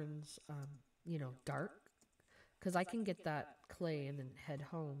it turns, dark. Because I can get that clay and then head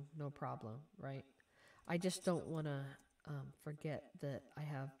home, no problem, right? I just don't want to forget that I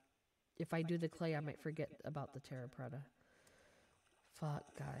have. If I do the clay, I might forget about the terra preta.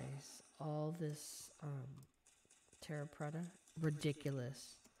 Fuck, guys. All this terra preta.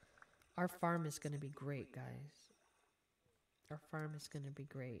 Ridiculous. Our farm is going to be great, guys. Our farm is going to be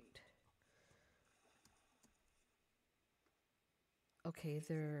great. Okay,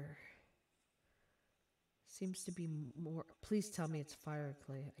 there seems to be more. Please tell me it's fire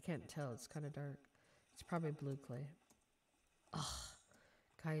clay. I can't tell. It's kind of dark. It's probably blue clay. Ugh.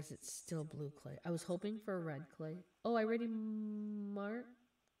 Guys, it's still blue clay. I was hoping for red clay. Oh, I already marked.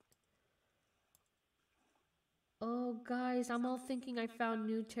 Oh, guys, I'm all thinking I found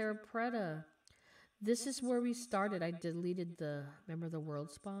new terra preta. This is where we started. I deleted remember the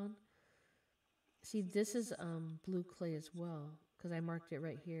world spawn? See, this is blue clay as well because I marked it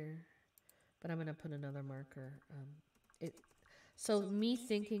right here. But I'm going to put another marker. So me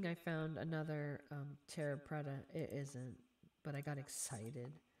thinking I found another terra preta, it isn't. But I got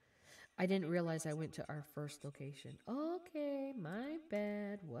excited. I didn't realize I went to our first location. Okay, my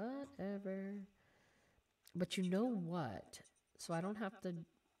bad, whatever. But you know what? So I don't have to,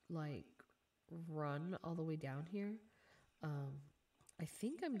 like, run all the way down here. I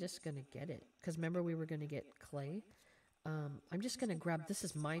think I'm just going to get it. Because remember we were going to get clay? I'm just going to grab, this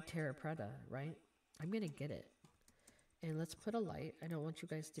is my terra preta, right? I'm going to get it. And let's put a light. I don't want you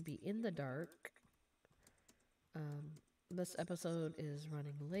guys to be in the dark. This episode is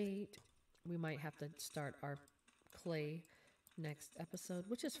running late. We might have to start our clay next episode,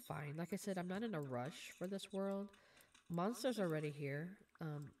 which is fine. Like I said, I'm not in a rush for this world. Monsters are already here,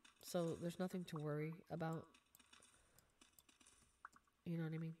 so there's nothing to worry about. You know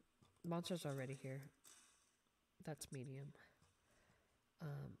what I mean? Monsters are already here. That's medium.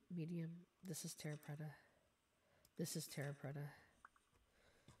 Medium. This is terra preta. This is terra preta.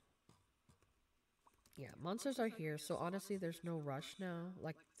 Yeah, monsters are here, so honestly, there's no rush now,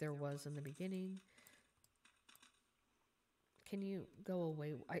 like there was in the beginning. Can you go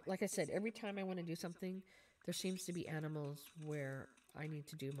away? Like I said, every time I want to do something, there seems to be animals where I need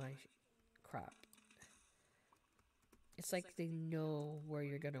to do my crap. It's like they know where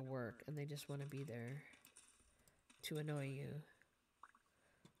you're going to work, and they just want to be there to annoy you.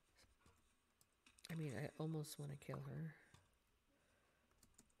 I mean, I almost want to kill her.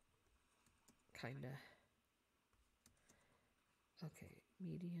 Kinda. Okay,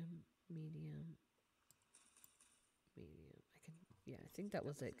 medium, medium, medium. Yeah, I think that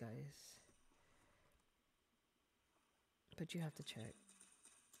was it, guys. But you have to check.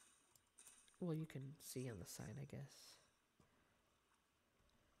 Well, you can see on the side, I guess.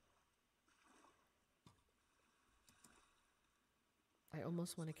 I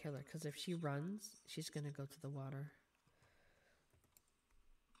almost want to kill her, because if she runs, she's going to go to the water.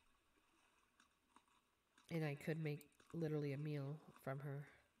 And I could make literally a meal from her.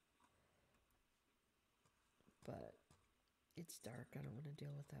 But it's dark. I don't want to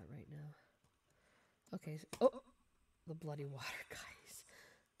deal with that right now. Okay. Oh! The bloody water, guys.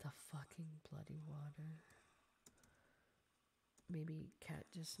 The fucking bloody water. Maybe Cat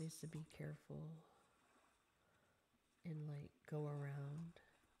just needs to be careful. And, like, go around.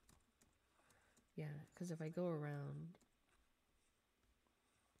 Yeah, because if I go around,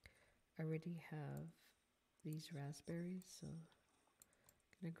 I already have these raspberries, so I'm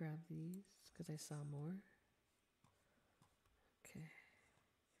gonna grab these because I saw more. Okay.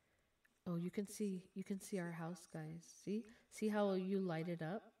 Oh, you can see our house, guys. See how you light it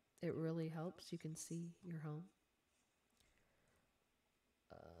up? It really helps. You can see your home.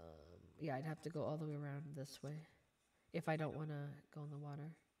 Yeah, I'd have to go all the way around this way if I don't want to go in the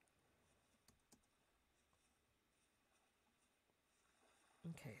water.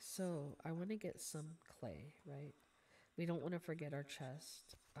 Okay, so I want to get some clay, right? We don't want to forget our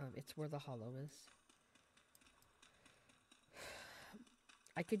chest. It's where the hollow is.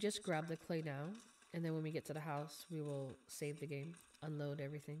 I could just grab the clay now And then when we get to the house, we will save the game, unload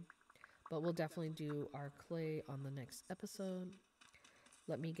everything. But we'll definitely do our clay on the next episode.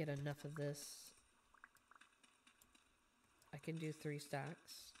 Let me get enough of this. I can do 3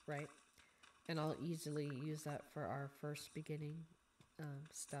 stacks, right? And I'll easily use that for our first beginning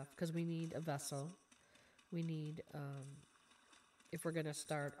stuff. Because we need a vessel. We need, if we're going to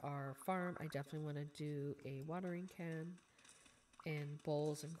start our farm, I definitely want to do a watering can and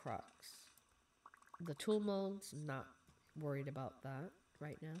bowls and crocks. The tool molds, not worried about that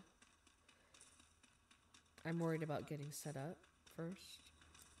right now. I'm worried about getting set up first.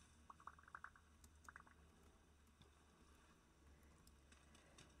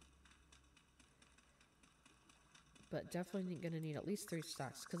 But definitely going to need at least 3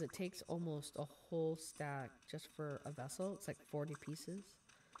 stacks because it takes almost a whole stack just for a vessel. It's like 40 pieces.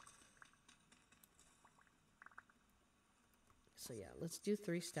 So yeah, let's do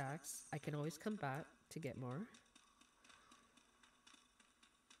 3 stacks. I can always come back to get more.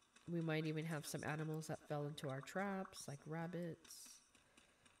 We might even have some animals that fell into our traps, like rabbits.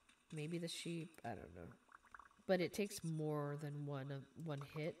 Maybe the sheep, I don't know. But it takes more than one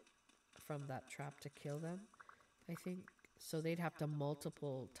hit from that trap to kill them, I think. So they'd have to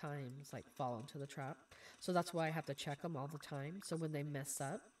multiple times like fall into the trap. So that's why I have to check them all the time. So when they mess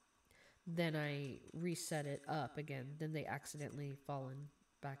up, then I reset it up again. Then they accidentally fallen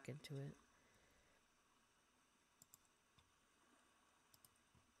back into it.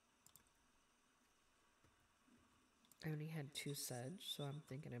 I only had 2 sedge, so I'm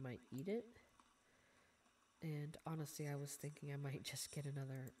thinking I might eat it. And honestly, I was thinking I might just get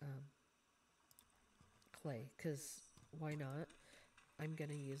another clay, because why not? I'm going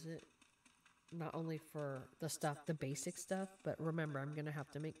to use it. Not only for the stuff, the basic stuff, but remember, I'm going to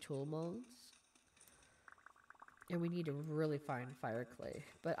have to make tool molds. And we need to really find fire clay.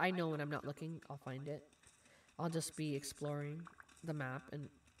 But I know when I'm not looking, I'll find it. I'll just be exploring the map, and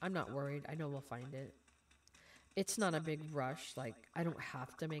I'm not worried. I know we'll find it. It's not a big rush. Like, I don't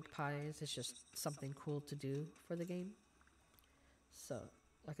have to make pies. It's just something cool to do for the game. So,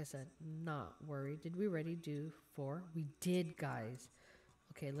 like I said, not worried. Did we already do 4? We did, guys.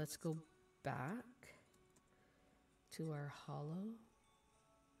 Okay, let's go back to our hollow.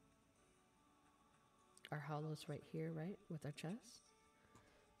 Our hollow's right here, right? With our chest.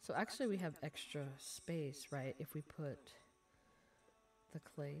 So actually we have extra space, right? If we put the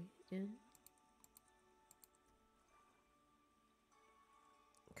clay in.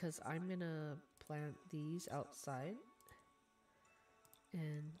 Because I'm going to plant these outside.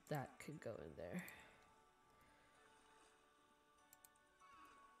 And that could go in there.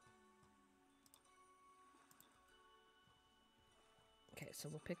 Okay, so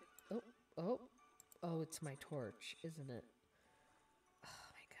we'll pick... Oh, it's my torch, isn't it? Oh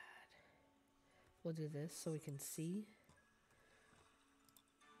my god. We'll do this so we can see.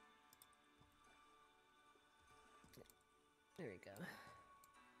 There we go.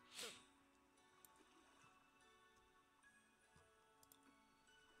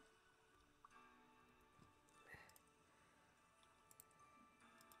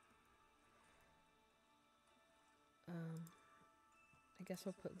 I guess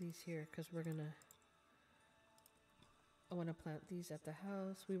we'll put these here because we're gonna... I want to plant these at the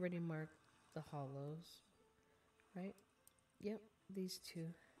house. We already marked the hollows, right? Yep, these 2.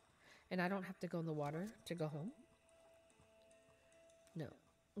 And I don't have to go in the water to go home? No.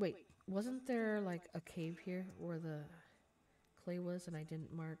 Wait, wasn't there like a cave here where the clay was and I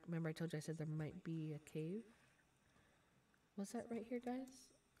didn't mark? Remember I told you I said there might be a cave? Was that right here, guys?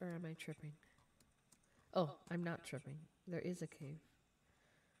 Or am I tripping? Oh, I'm not tripping. There is a cave.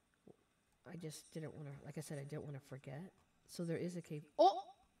 I just didn't want to, like I said, I didn't want to forget. So there is a cave. Oh!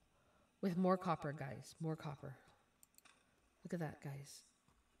 With more copper, guys. More copper. Look at that, guys.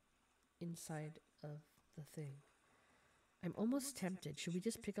 Inside of the thing. I'm almost tempted. Should we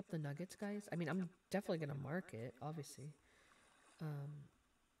just pick up the nuggets, guys? I mean, I'm definitely going to mark it, obviously.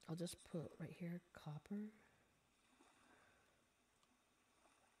 I'll just put right here, copper.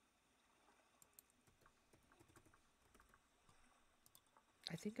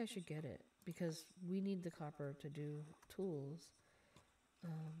 I think I should get it because we need the copper to do tools.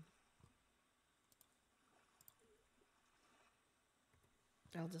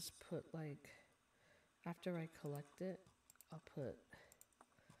 I'll just put like, after I collect it, I'll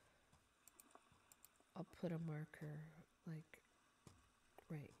put a marker like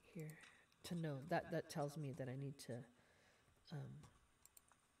right here to know that tells me that I need to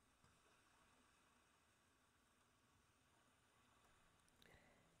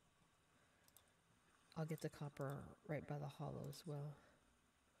I'll get the copper right by the hollow as well.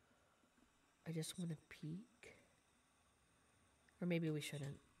 I just want to peek. Or maybe we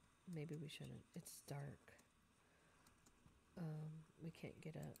shouldn't. Maybe we shouldn't. It's dark. We can't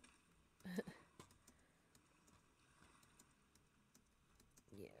get up.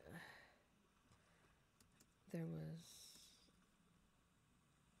 Yeah. There was...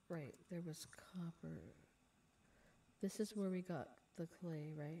 Right, there was copper. This is where we got the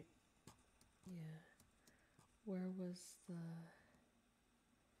clay, right? Yeah. Where was the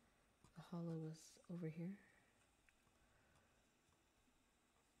hollow was over here?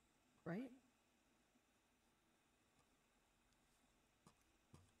 Right?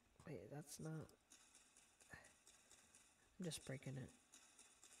 Wait, that's not... I'm just breaking it.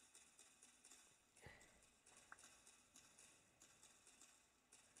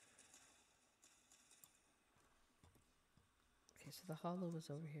 Okay, so the hollow was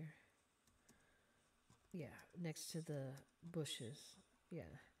over here. Yeah, next to the bushes. Yeah.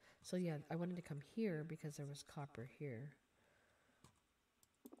 So yeah, I wanted to come here because there was copper here.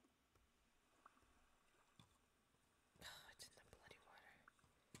 Oh, it's in the bloody water.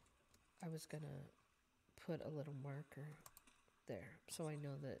 I was gonna put a little marker there so I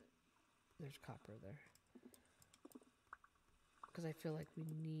know that there's copper there. Because I feel like we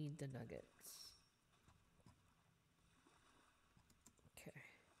need the nuggets. Okay.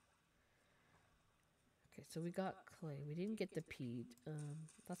 Okay, so we got clay. We didn't get the peat.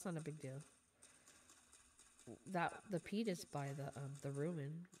 That's not a big deal. The peat is by the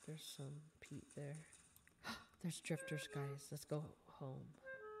ruin. There's some peat there. There's drifters, guys. Let's go home.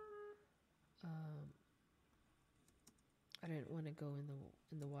 I didn't want to go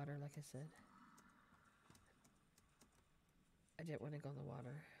in the water, like I said. I didn't want to go in the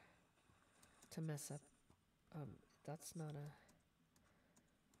water to mess up. That's not a...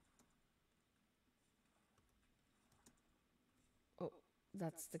 Oh,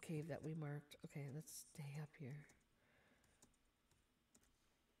 that's the cave that we marked. Okay, let's stay up here.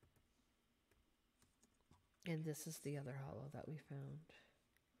 And this is the other hollow that we found.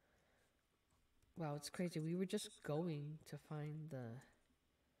 Wow, it's crazy. We were just going to find the...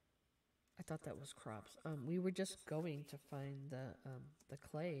 I thought that was crops. We were just going to find the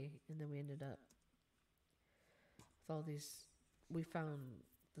clay, and then we ended up with all these... We found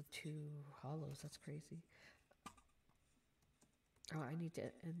the 2 hollows. That's crazy. Oh, I need to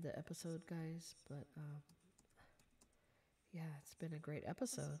end the episode, guys, but yeah, it's been a great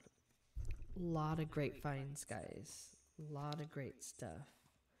episode. A lot of great finds, guys. A lot of great stuff.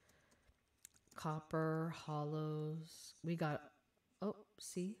 Copper, hollows. We got... Oh,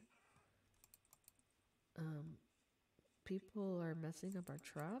 see? People are messing up our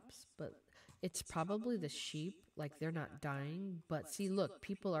traps, but it's probably the sheep. Like, they're not dying. But see, look,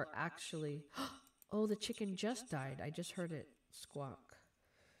 people are actually... Oh, the chicken just died. I just heard it squawk.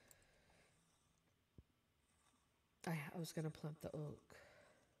 I was going to plant the oak.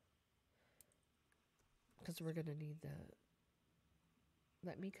 Because we're going to need that.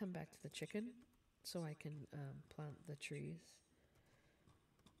 Let me come back to the chicken so I can plant the trees.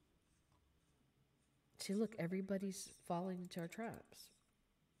 See, look, everybody's falling into our traps.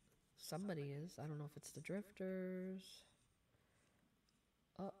 Somebody is. I don't know if it's the drifters.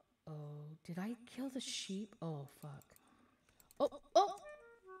 Uh-oh. Did I kill the sheep? Oh, fuck. Oh!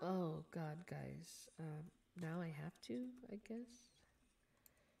 Oh, God, guys. Now I have to, I guess.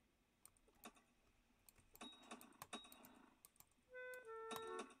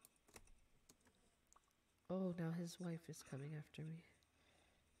 Oh, now his wife is coming after me.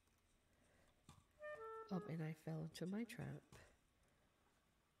 Oh, and I fell into my trap.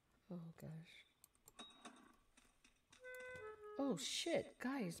 Oh, gosh. Oh, shit.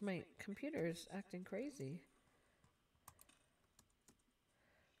 Guys, my computer is acting crazy.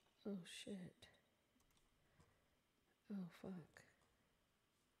 Oh, shit. Oh, fuck.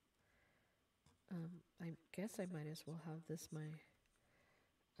 I guess I might as well have this my...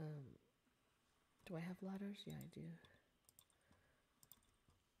 do I have ladders? Yeah, I do.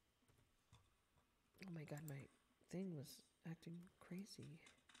 Oh my god, my thing was acting crazy.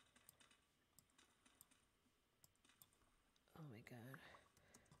 Oh my god.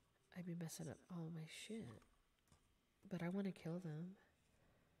 I'd be messing up all my shit. But I want to kill them.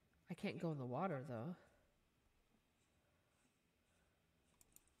 I can't go in the water, though.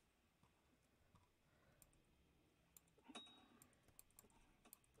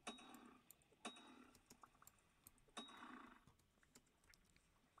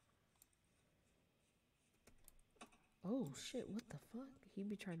 Oh shit, what the fuck? He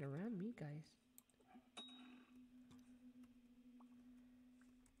be trying to ram me, guys.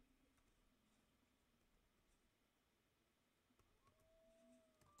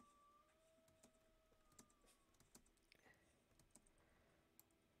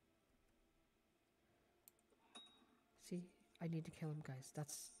 See, I need to kill him, guys.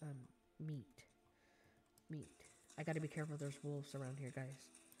 That's meat. Meat. I gotta be careful. There's wolves around here, guys.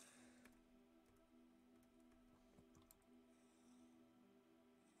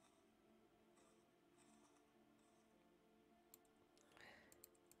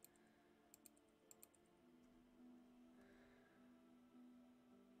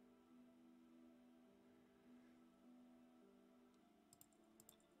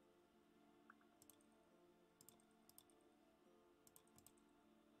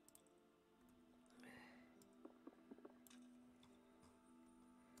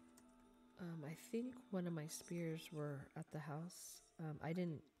 I think one of my spears were at the house.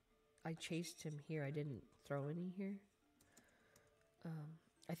 I chased him here. I didn't throw any here.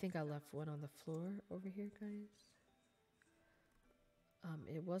 I think I left one on the floor over here, guys.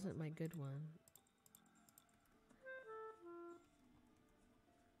 It wasn't my good one.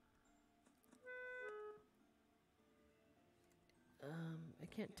 I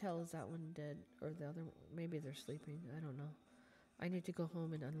can't tell, is that one dead or the other one? Maybe they're sleeping. I don't know. I need to go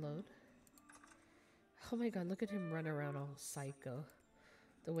home and unload. Oh my god, look at him run around all psycho.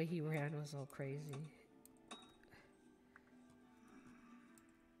 The way he ran was all crazy.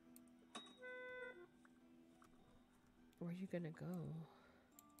 Where are you gonna go?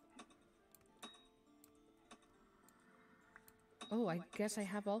 Oh, I guess I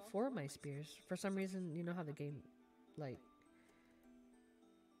have all 4 of my spears. For some reason, you know how the game, like,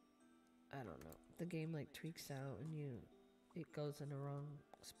 I don't know. The game, like, tweaks out and it goes in the wrong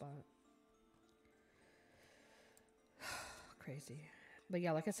spot. Crazy. But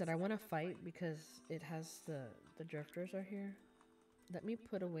yeah, like I said, I want to fight because it has the drifters are here. Let me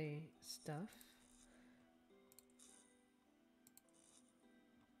put away stuff.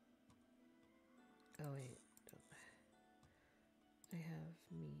 Oh wait, I have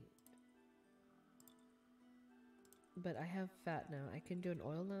meat. But I have fat now. I can do an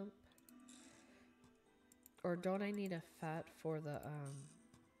oil lamp. Or don't I need a fat for the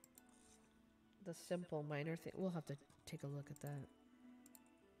simple minor thing? We'll have to take a look at that.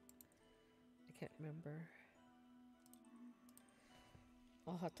 I can't remember.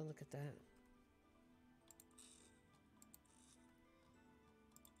 I'll have to look at that.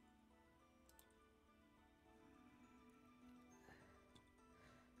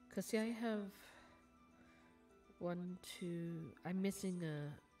 Cause see, I have 1, 2. I'm missing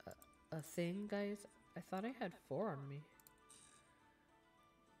a thing, guys. I thought I had 4 on me.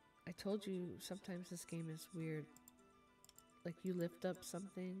 I told you sometimes this game is weird. Like you lift up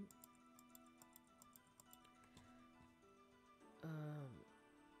something.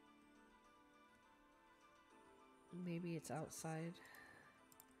 Maybe it's outside.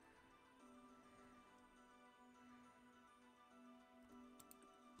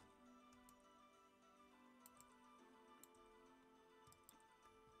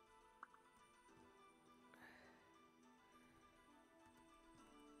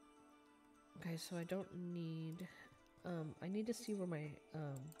 Okay, so I don't need, I need to see where my,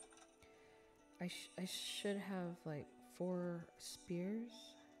 I should have like 4 spears.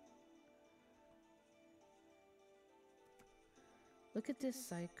 Look at this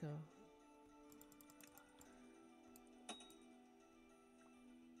psycho.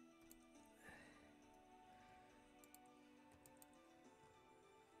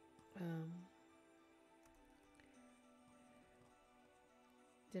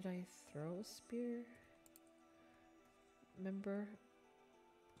 Did I throw a spear? Remember?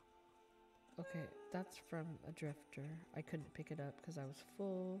 Okay, that's from a drifter. I couldn't pick it up because I was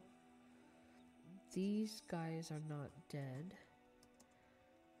full. These guys are not dead.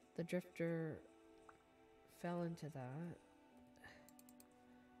 The drifter fell into that.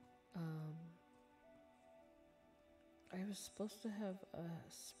 I was supposed to have a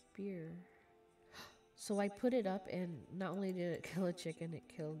spear. So I put it up and not only did it kill a chicken, it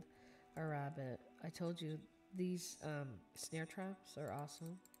killed a rabbit. I told you these snare traps are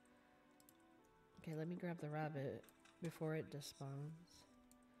awesome. Okay, let me grab the rabbit before it despawns.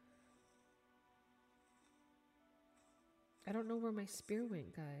 I don't know where my spear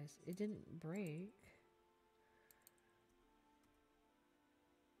went, guys. It didn't break.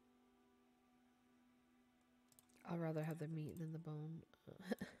 I'll rather have the meat than the bone.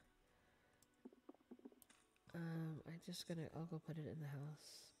 I'll go put it in the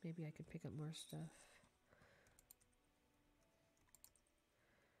house. Maybe I could pick up more stuff.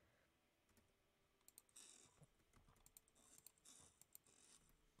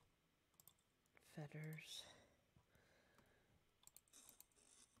 Feathers.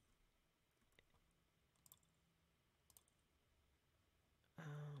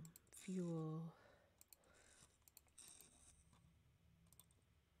 Fuel.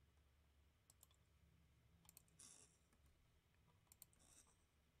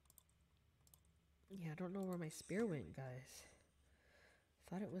 I don't know where my spear went, guys.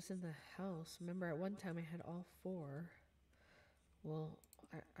 Thought it was in the house. Remember, at one time I had all 4. Well,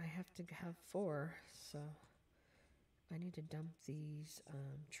 I have to have 4, so I need to dump these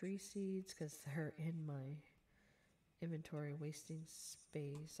tree seeds because they're in my inventory, wasting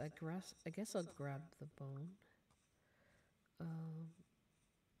space. I guess I'll grab the bone.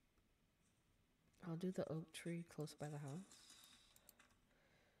 I'll do the oak tree close by the house.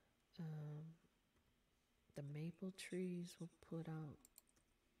 The maple trees will put out,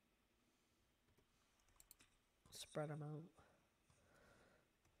 spread them out.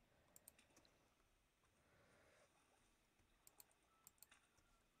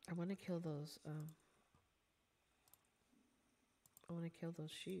 I want to kill those. I want to kill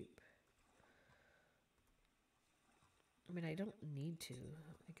those sheep. I mean, I don't need to.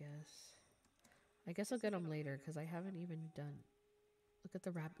 I guess I'll get them later because I haven't even done. Look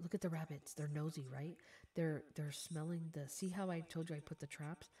at the rabbits. They're nosy, right? They're smelling the. See how I told you I put the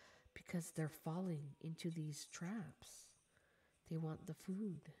traps? Because they're falling into these traps. They want the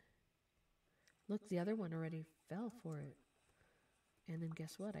food. Look, the other one already fell for it. And then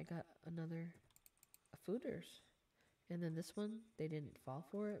guess what? I got another fooders. And then this one, they didn't fall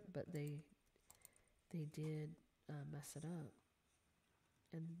for it, but they did mess it up.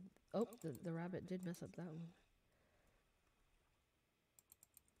 And oh, the rabbit did mess up that one.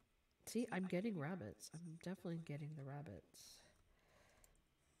 See, I'm getting rabbits. I'm definitely getting the rabbits.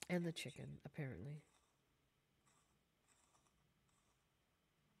 And the chicken, apparently.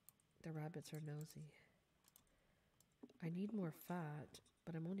 The rabbits are nosy. I need more fat,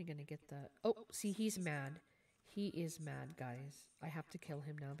 but I'm only going to get that. Oh, see, he's mad. He is mad, guys. I have to kill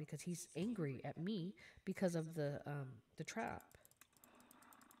him now because he's angry at me because of the trap.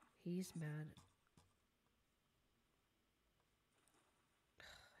 He's mad.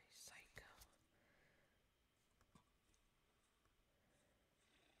 Psycho.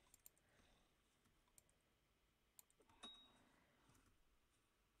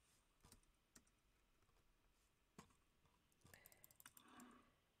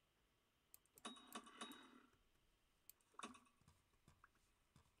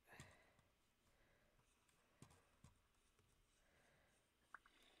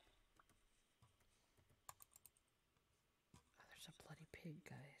 There's a bloody pig,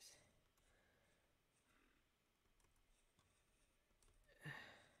 guys.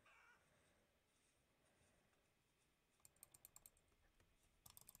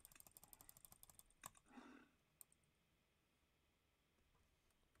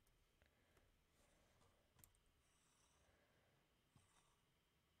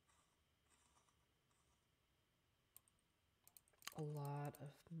 A lot of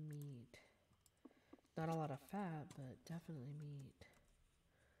meat. Not a lot of fat, but definitely meat.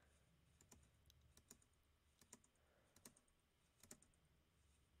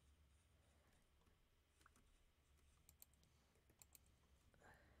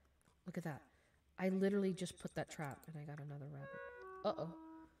 Look at that. I literally just put that trap and I got another rabbit. Uh-oh.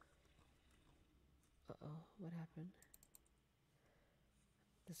 Uh-oh. What happened?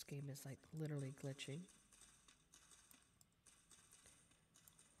 This game is like literally glitching.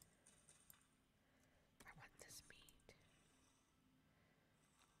 I want this meat.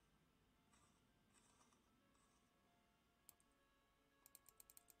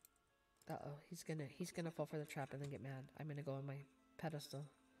 Uh-oh. He's gonna fall for the trap and then get mad. I'm gonna go on my pedestal.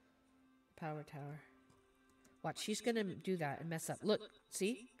 Power tower. Watch, she's gonna do that and mess up. Look,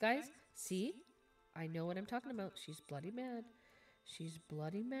 see, guys? See? I know what I'm talking about. She's bloody mad. She's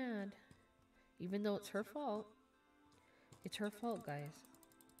bloody mad. Even though it's her fault. It's her fault, guys.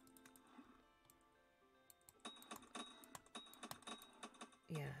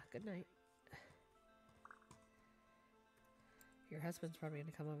 Yeah, good night. Your husband's probably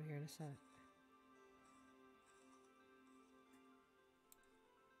gonna come over here in a sec.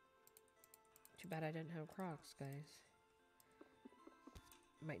 Too bad I didn't have Crocs, guys.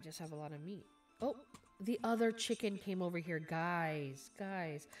 Might just have a lot of meat. Oh, the other chicken came over here. Guys,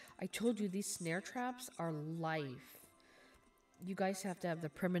 I told you these snare traps are life. You guys have to have the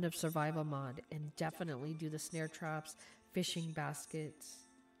primitive survival mod and definitely do the snare traps, fishing baskets.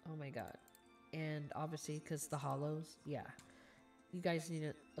 Oh my god. And obviously, because the hollows, yeah. You guys need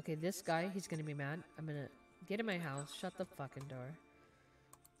it. Okay, this guy, he's going to be mad. I'm going to get in my house. Shut the fucking door.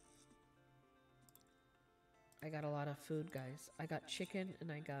 I got a lot of food, guys. I got chicken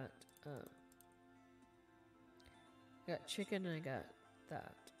and I got chicken and I got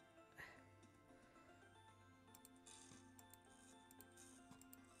that.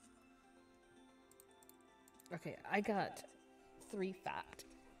 Okay, I got 3 fat.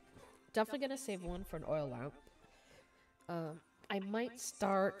 Definitely gonna save one for an oil lamp. I might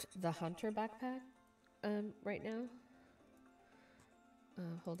start the hunter backpack right now.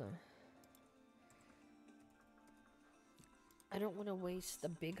 Hold on. I don't want to waste the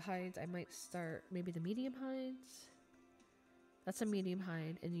big hides. I might start maybe the medium hides. That's a medium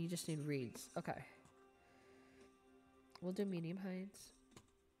hide, and you just need reeds. Okay. We'll do medium hides.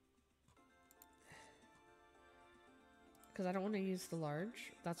 Because I don't want to use the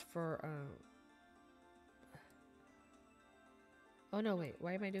large. That's for, oh no, wait.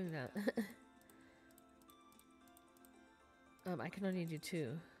 Why am I doing that? I can only do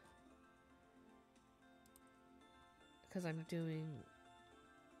 2. Because I'm doing...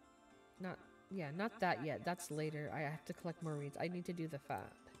 not that yet. That's later. I have to collect more reeds. I need to do the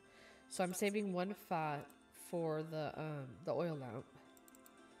fat. So I'm saving 1 fat for the oil lamp.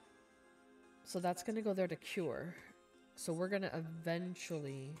 So that's going to go there to cure. So we're going to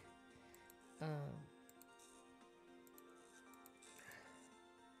eventually...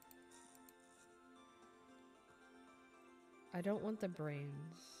 I don't want the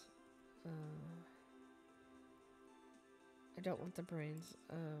brains. I don't want the brains.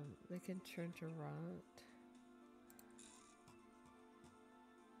 They can turn to rot.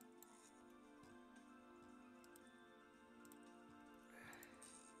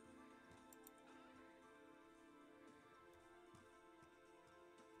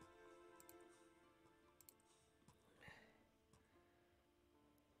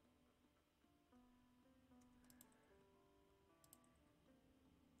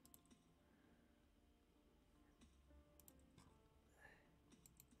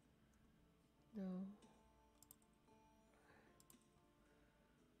 No.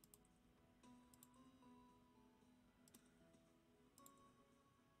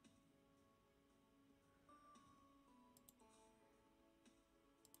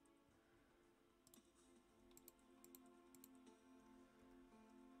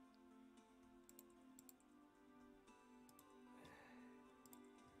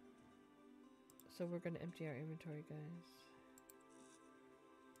 So we're going to empty our inventory, guys.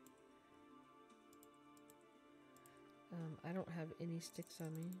 I don't have any sticks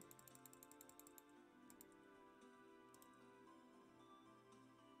on me.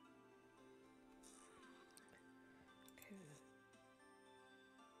 Okay.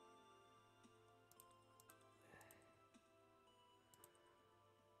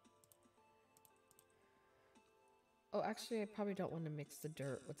 Oh, actually, I probably don't want to mix the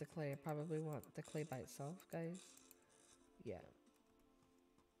dirt with the clay. I probably want the clay by itself, guys. Yeah.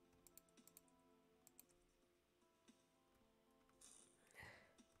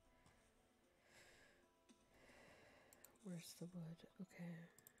 Where's the wood? Okay.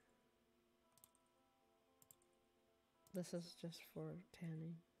 This is just for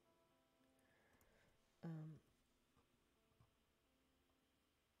tanning.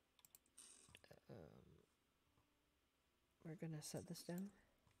 We're gonna set this down.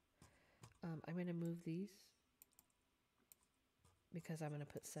 I'm gonna move these because I'm gonna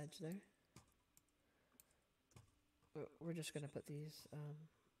put sedge there. We're just gonna put these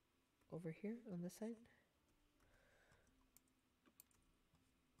over here on this side.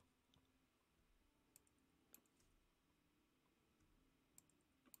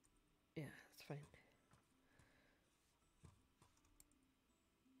 Yeah, that's fine.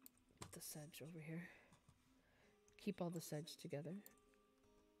 Put the sedge over here. Keep all the sedge together.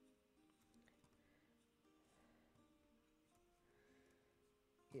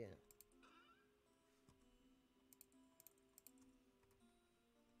 Yeah.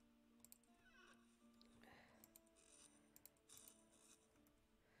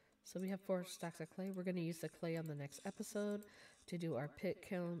 So we have 4 stacks of clay. We're going to use the clay on the next episode to do our pit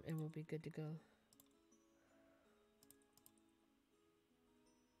kiln, and we'll be good to go.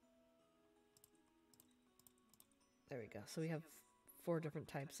 There we go. So we have 4 different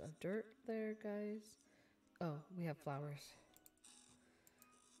types of dirt there, guys. Oh, we have flowers.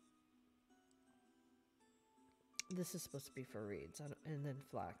 This is supposed to be for reeds, and then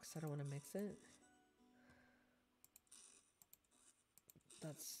flax. I don't want to mix it.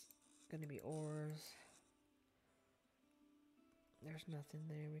 That's going to be ores. There's nothing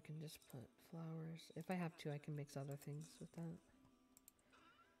there. We can just put flowers. If I have to, I can mix other things with that.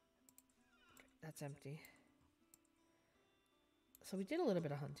 Okay, that's empty. So we did a little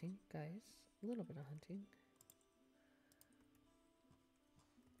bit of hunting, guys. A little bit of hunting.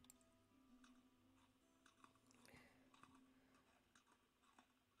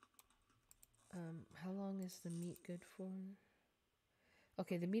 How long is the meat good for?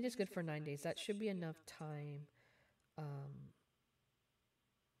 Okay, the meat is good for 9 days. That should be enough time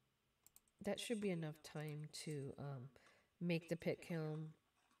that should be enough time to make the pit kiln.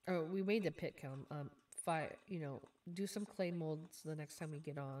 Or we made the pit kiln. Fire, do some clay molds the next time we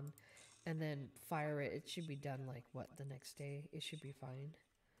get on, and then fire it. It should be done like what, the next day. It should be fine.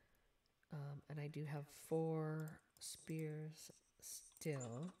 And I do have 4 spears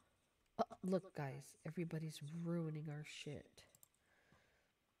still. Oh, look, guys, everybody's ruining our shit.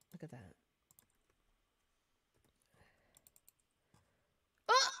 Look at that.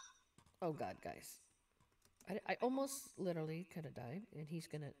 Oh God, guys. I almost literally could have died, and he's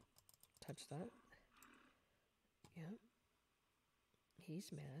gonna touch that. Yeah.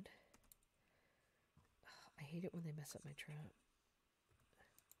 He's mad. I hate it when they mess up my trap.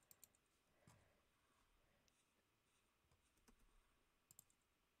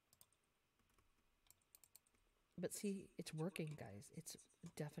 But see, it's working, guys. It's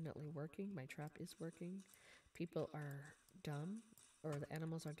definitely working. My trap is working. People are dumb, or the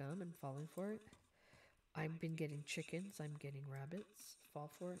animals are dumb and falling for it. I've been getting chickens. I'm getting rabbits fall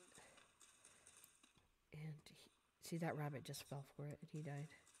for it. And see, that rabbit just fell for it and he died.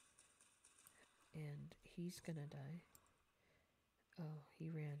 And he's gonna die. Oh, he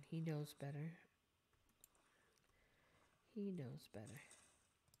ran. He knows better. He knows better.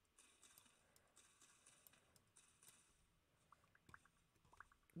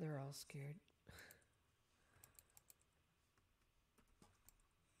 They're all scared.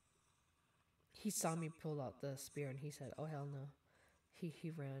 He saw me pull out the spear and he said, oh hell no.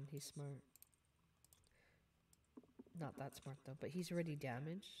 He ran. He's smart. Not that smart though, but he's already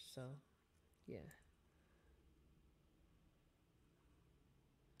damaged, so yeah.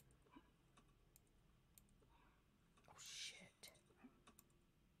 Oh shit.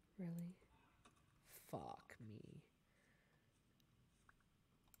 Really? Fuck me.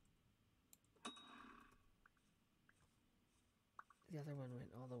 The other one went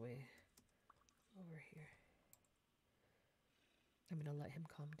all the way over here. I'm gonna let him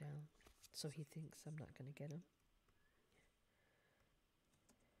calm down so he thinks I'm not gonna get him.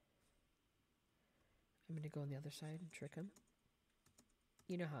 I'm gonna go on the other side and trick him.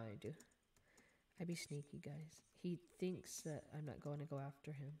 You know how I do. I be sneaky, guys. He thinks that I'm not going to go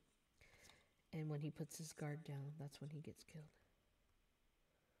after him. And when he puts his guard down, that's when he gets killed.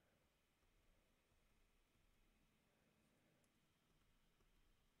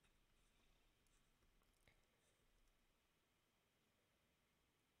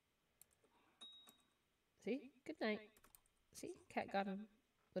 See? Good night. See? Cat got him.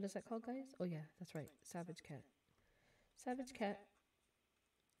 What is that called, guys? Oh, yeah, that's right. Savage cat. Savage cat.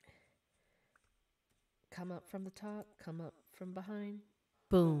 Come up from the top. Come up from behind.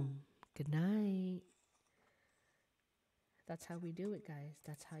 Boom. Good night. That's how we do it, guys.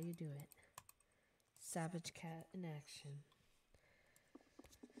 That's how you do it. Savage cat in action.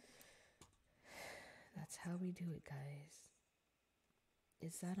 That's how we do it, guys.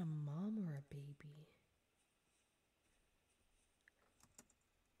 Is that a mom or a baby?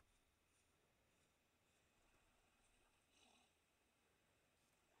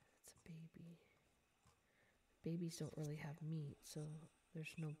 It's a baby. Babies don't really have meat, so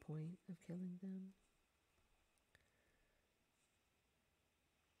there's no point of killing them.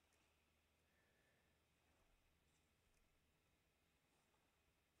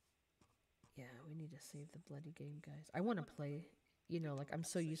 Yeah, we need to save the bloody game, guys. I want to play, like I'm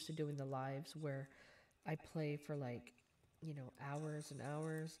so used to doing the lives where I play for like, hours and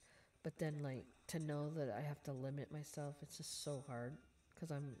hours. But then like to know that I have to limit myself, it's just so hard because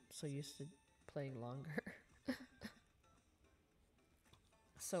I'm so used to playing longer.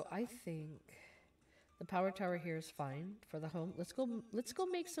 So I think the power tower here is fine for the home. Let's go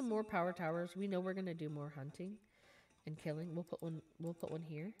make some more power towers. We know we're going to do more hunting and killing. We'll put one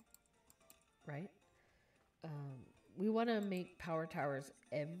here. Right? We want to make power towers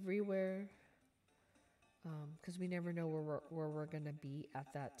everywhere because we never know where we're going to be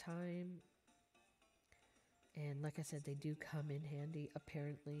at that time. And like I said, they do come in handy.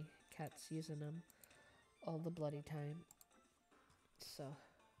 Apparently, Cat's using them all the bloody time. So,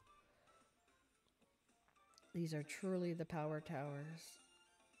 these are truly the power towers.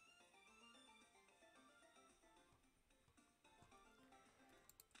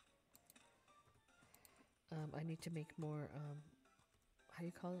 I need to make more, how do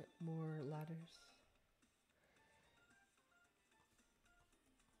you call it? More ladders.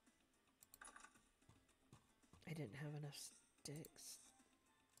 I didn't have enough sticks.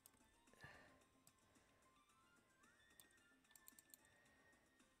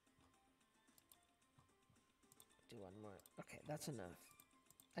 Do one more. Okay, that's enough.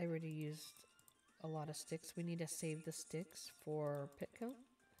 I already used a lot of sticks. We need to save the sticks for pit kiln.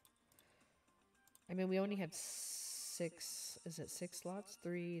 I mean, we only have 6. Is it 6 slots?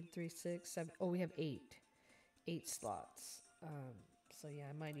 3, 3, 6, 7. Oh, we have 8. 8 slots. So yeah,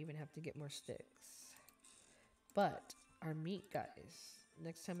 I might even have to get more sticks. But our meat, guys.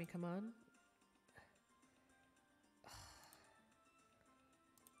 Next time we come on,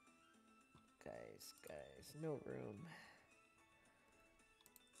 guys, no room.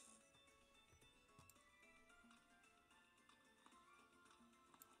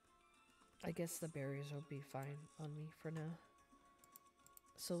 I guess the berries will be fine on me for now.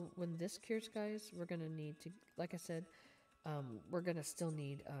 So when this cures, guys, we're gonna need to, like I said, we're gonna still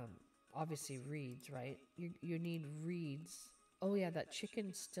need, obviously reeds, right? You need reeds. Oh yeah, that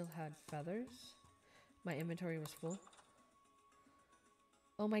chicken still had feathers. My inventory was full.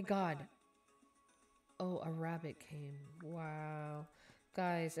 Oh my god. Oh, a rabbit came. Wow.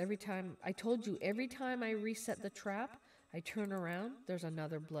 Guys, every time, I told you, every time I reset the trap, I turn around, there's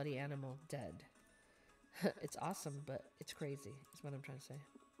another bloody animal dead. It's awesome, but it's crazy, is what I'm trying to say.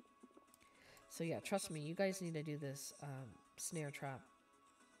 So yeah, trust me, you guys need to do this snare trap.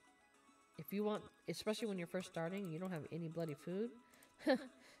 If you want, especially when you're first starting and you don't have any bloody food,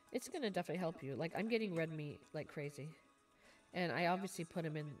 it's going to definitely help you. Like, I'm getting red meat like crazy. And I obviously put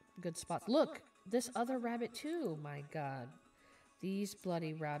him in good spots. Look, this other rabbit too. My God. These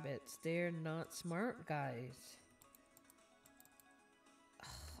bloody rabbits. They're not smart, guys.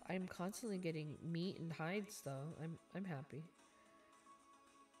 I'm constantly getting meat and hides, though. I'm happy.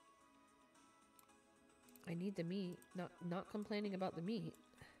 I need the meat. Not complaining about the meat.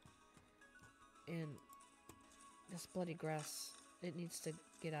 And this bloody grass, it needs to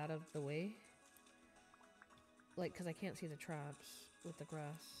get out of the way. Like, because I can't see the traps with the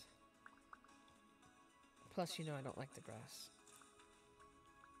grass. Plus, you know I don't like the grass.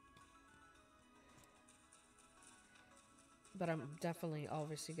 But I'm definitely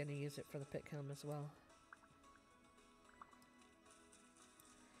obviously going to use it for the pit kiln as well.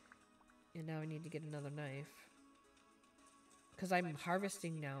 And now I need to get another knife. Because I'm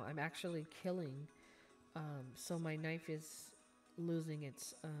harvesting now. I'm actually killing. So my knife is losing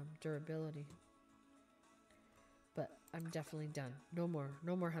its durability. But I'm definitely done. No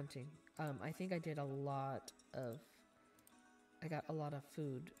more hunting. I think I did a lot of... I got a lot of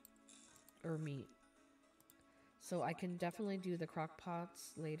food. Or meat. So I can definitely do the crock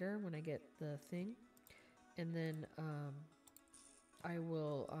pots later when I get the thing. And then I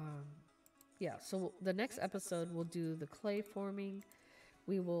will... yeah, so the next episode we'll do the clay forming.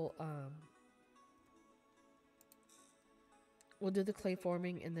 We'll do the clay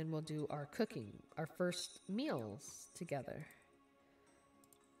forming, and then we'll do our cooking, our first meals together.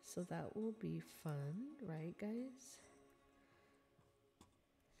 So that will be fun, right, guys?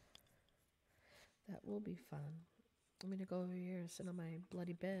 That will be fun. I'm gonna go over here and sit on my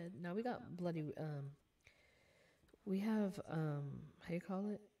bloody bed. Now we got bloody, we have, how you call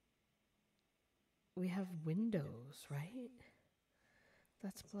it? We have windows, right?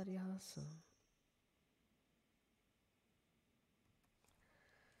 That's bloody awesome.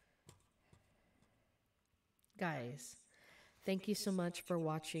 Guys, thank you so much for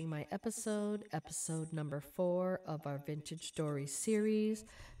watching my episode number 4 of our Vintage Stories series.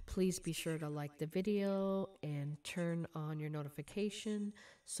 Please be sure to like the video and turn on your notification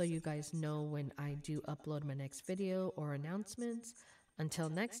so you guys know when I do upload my next video or announcements. Until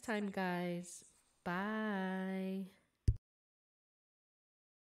next time, guys. Bye.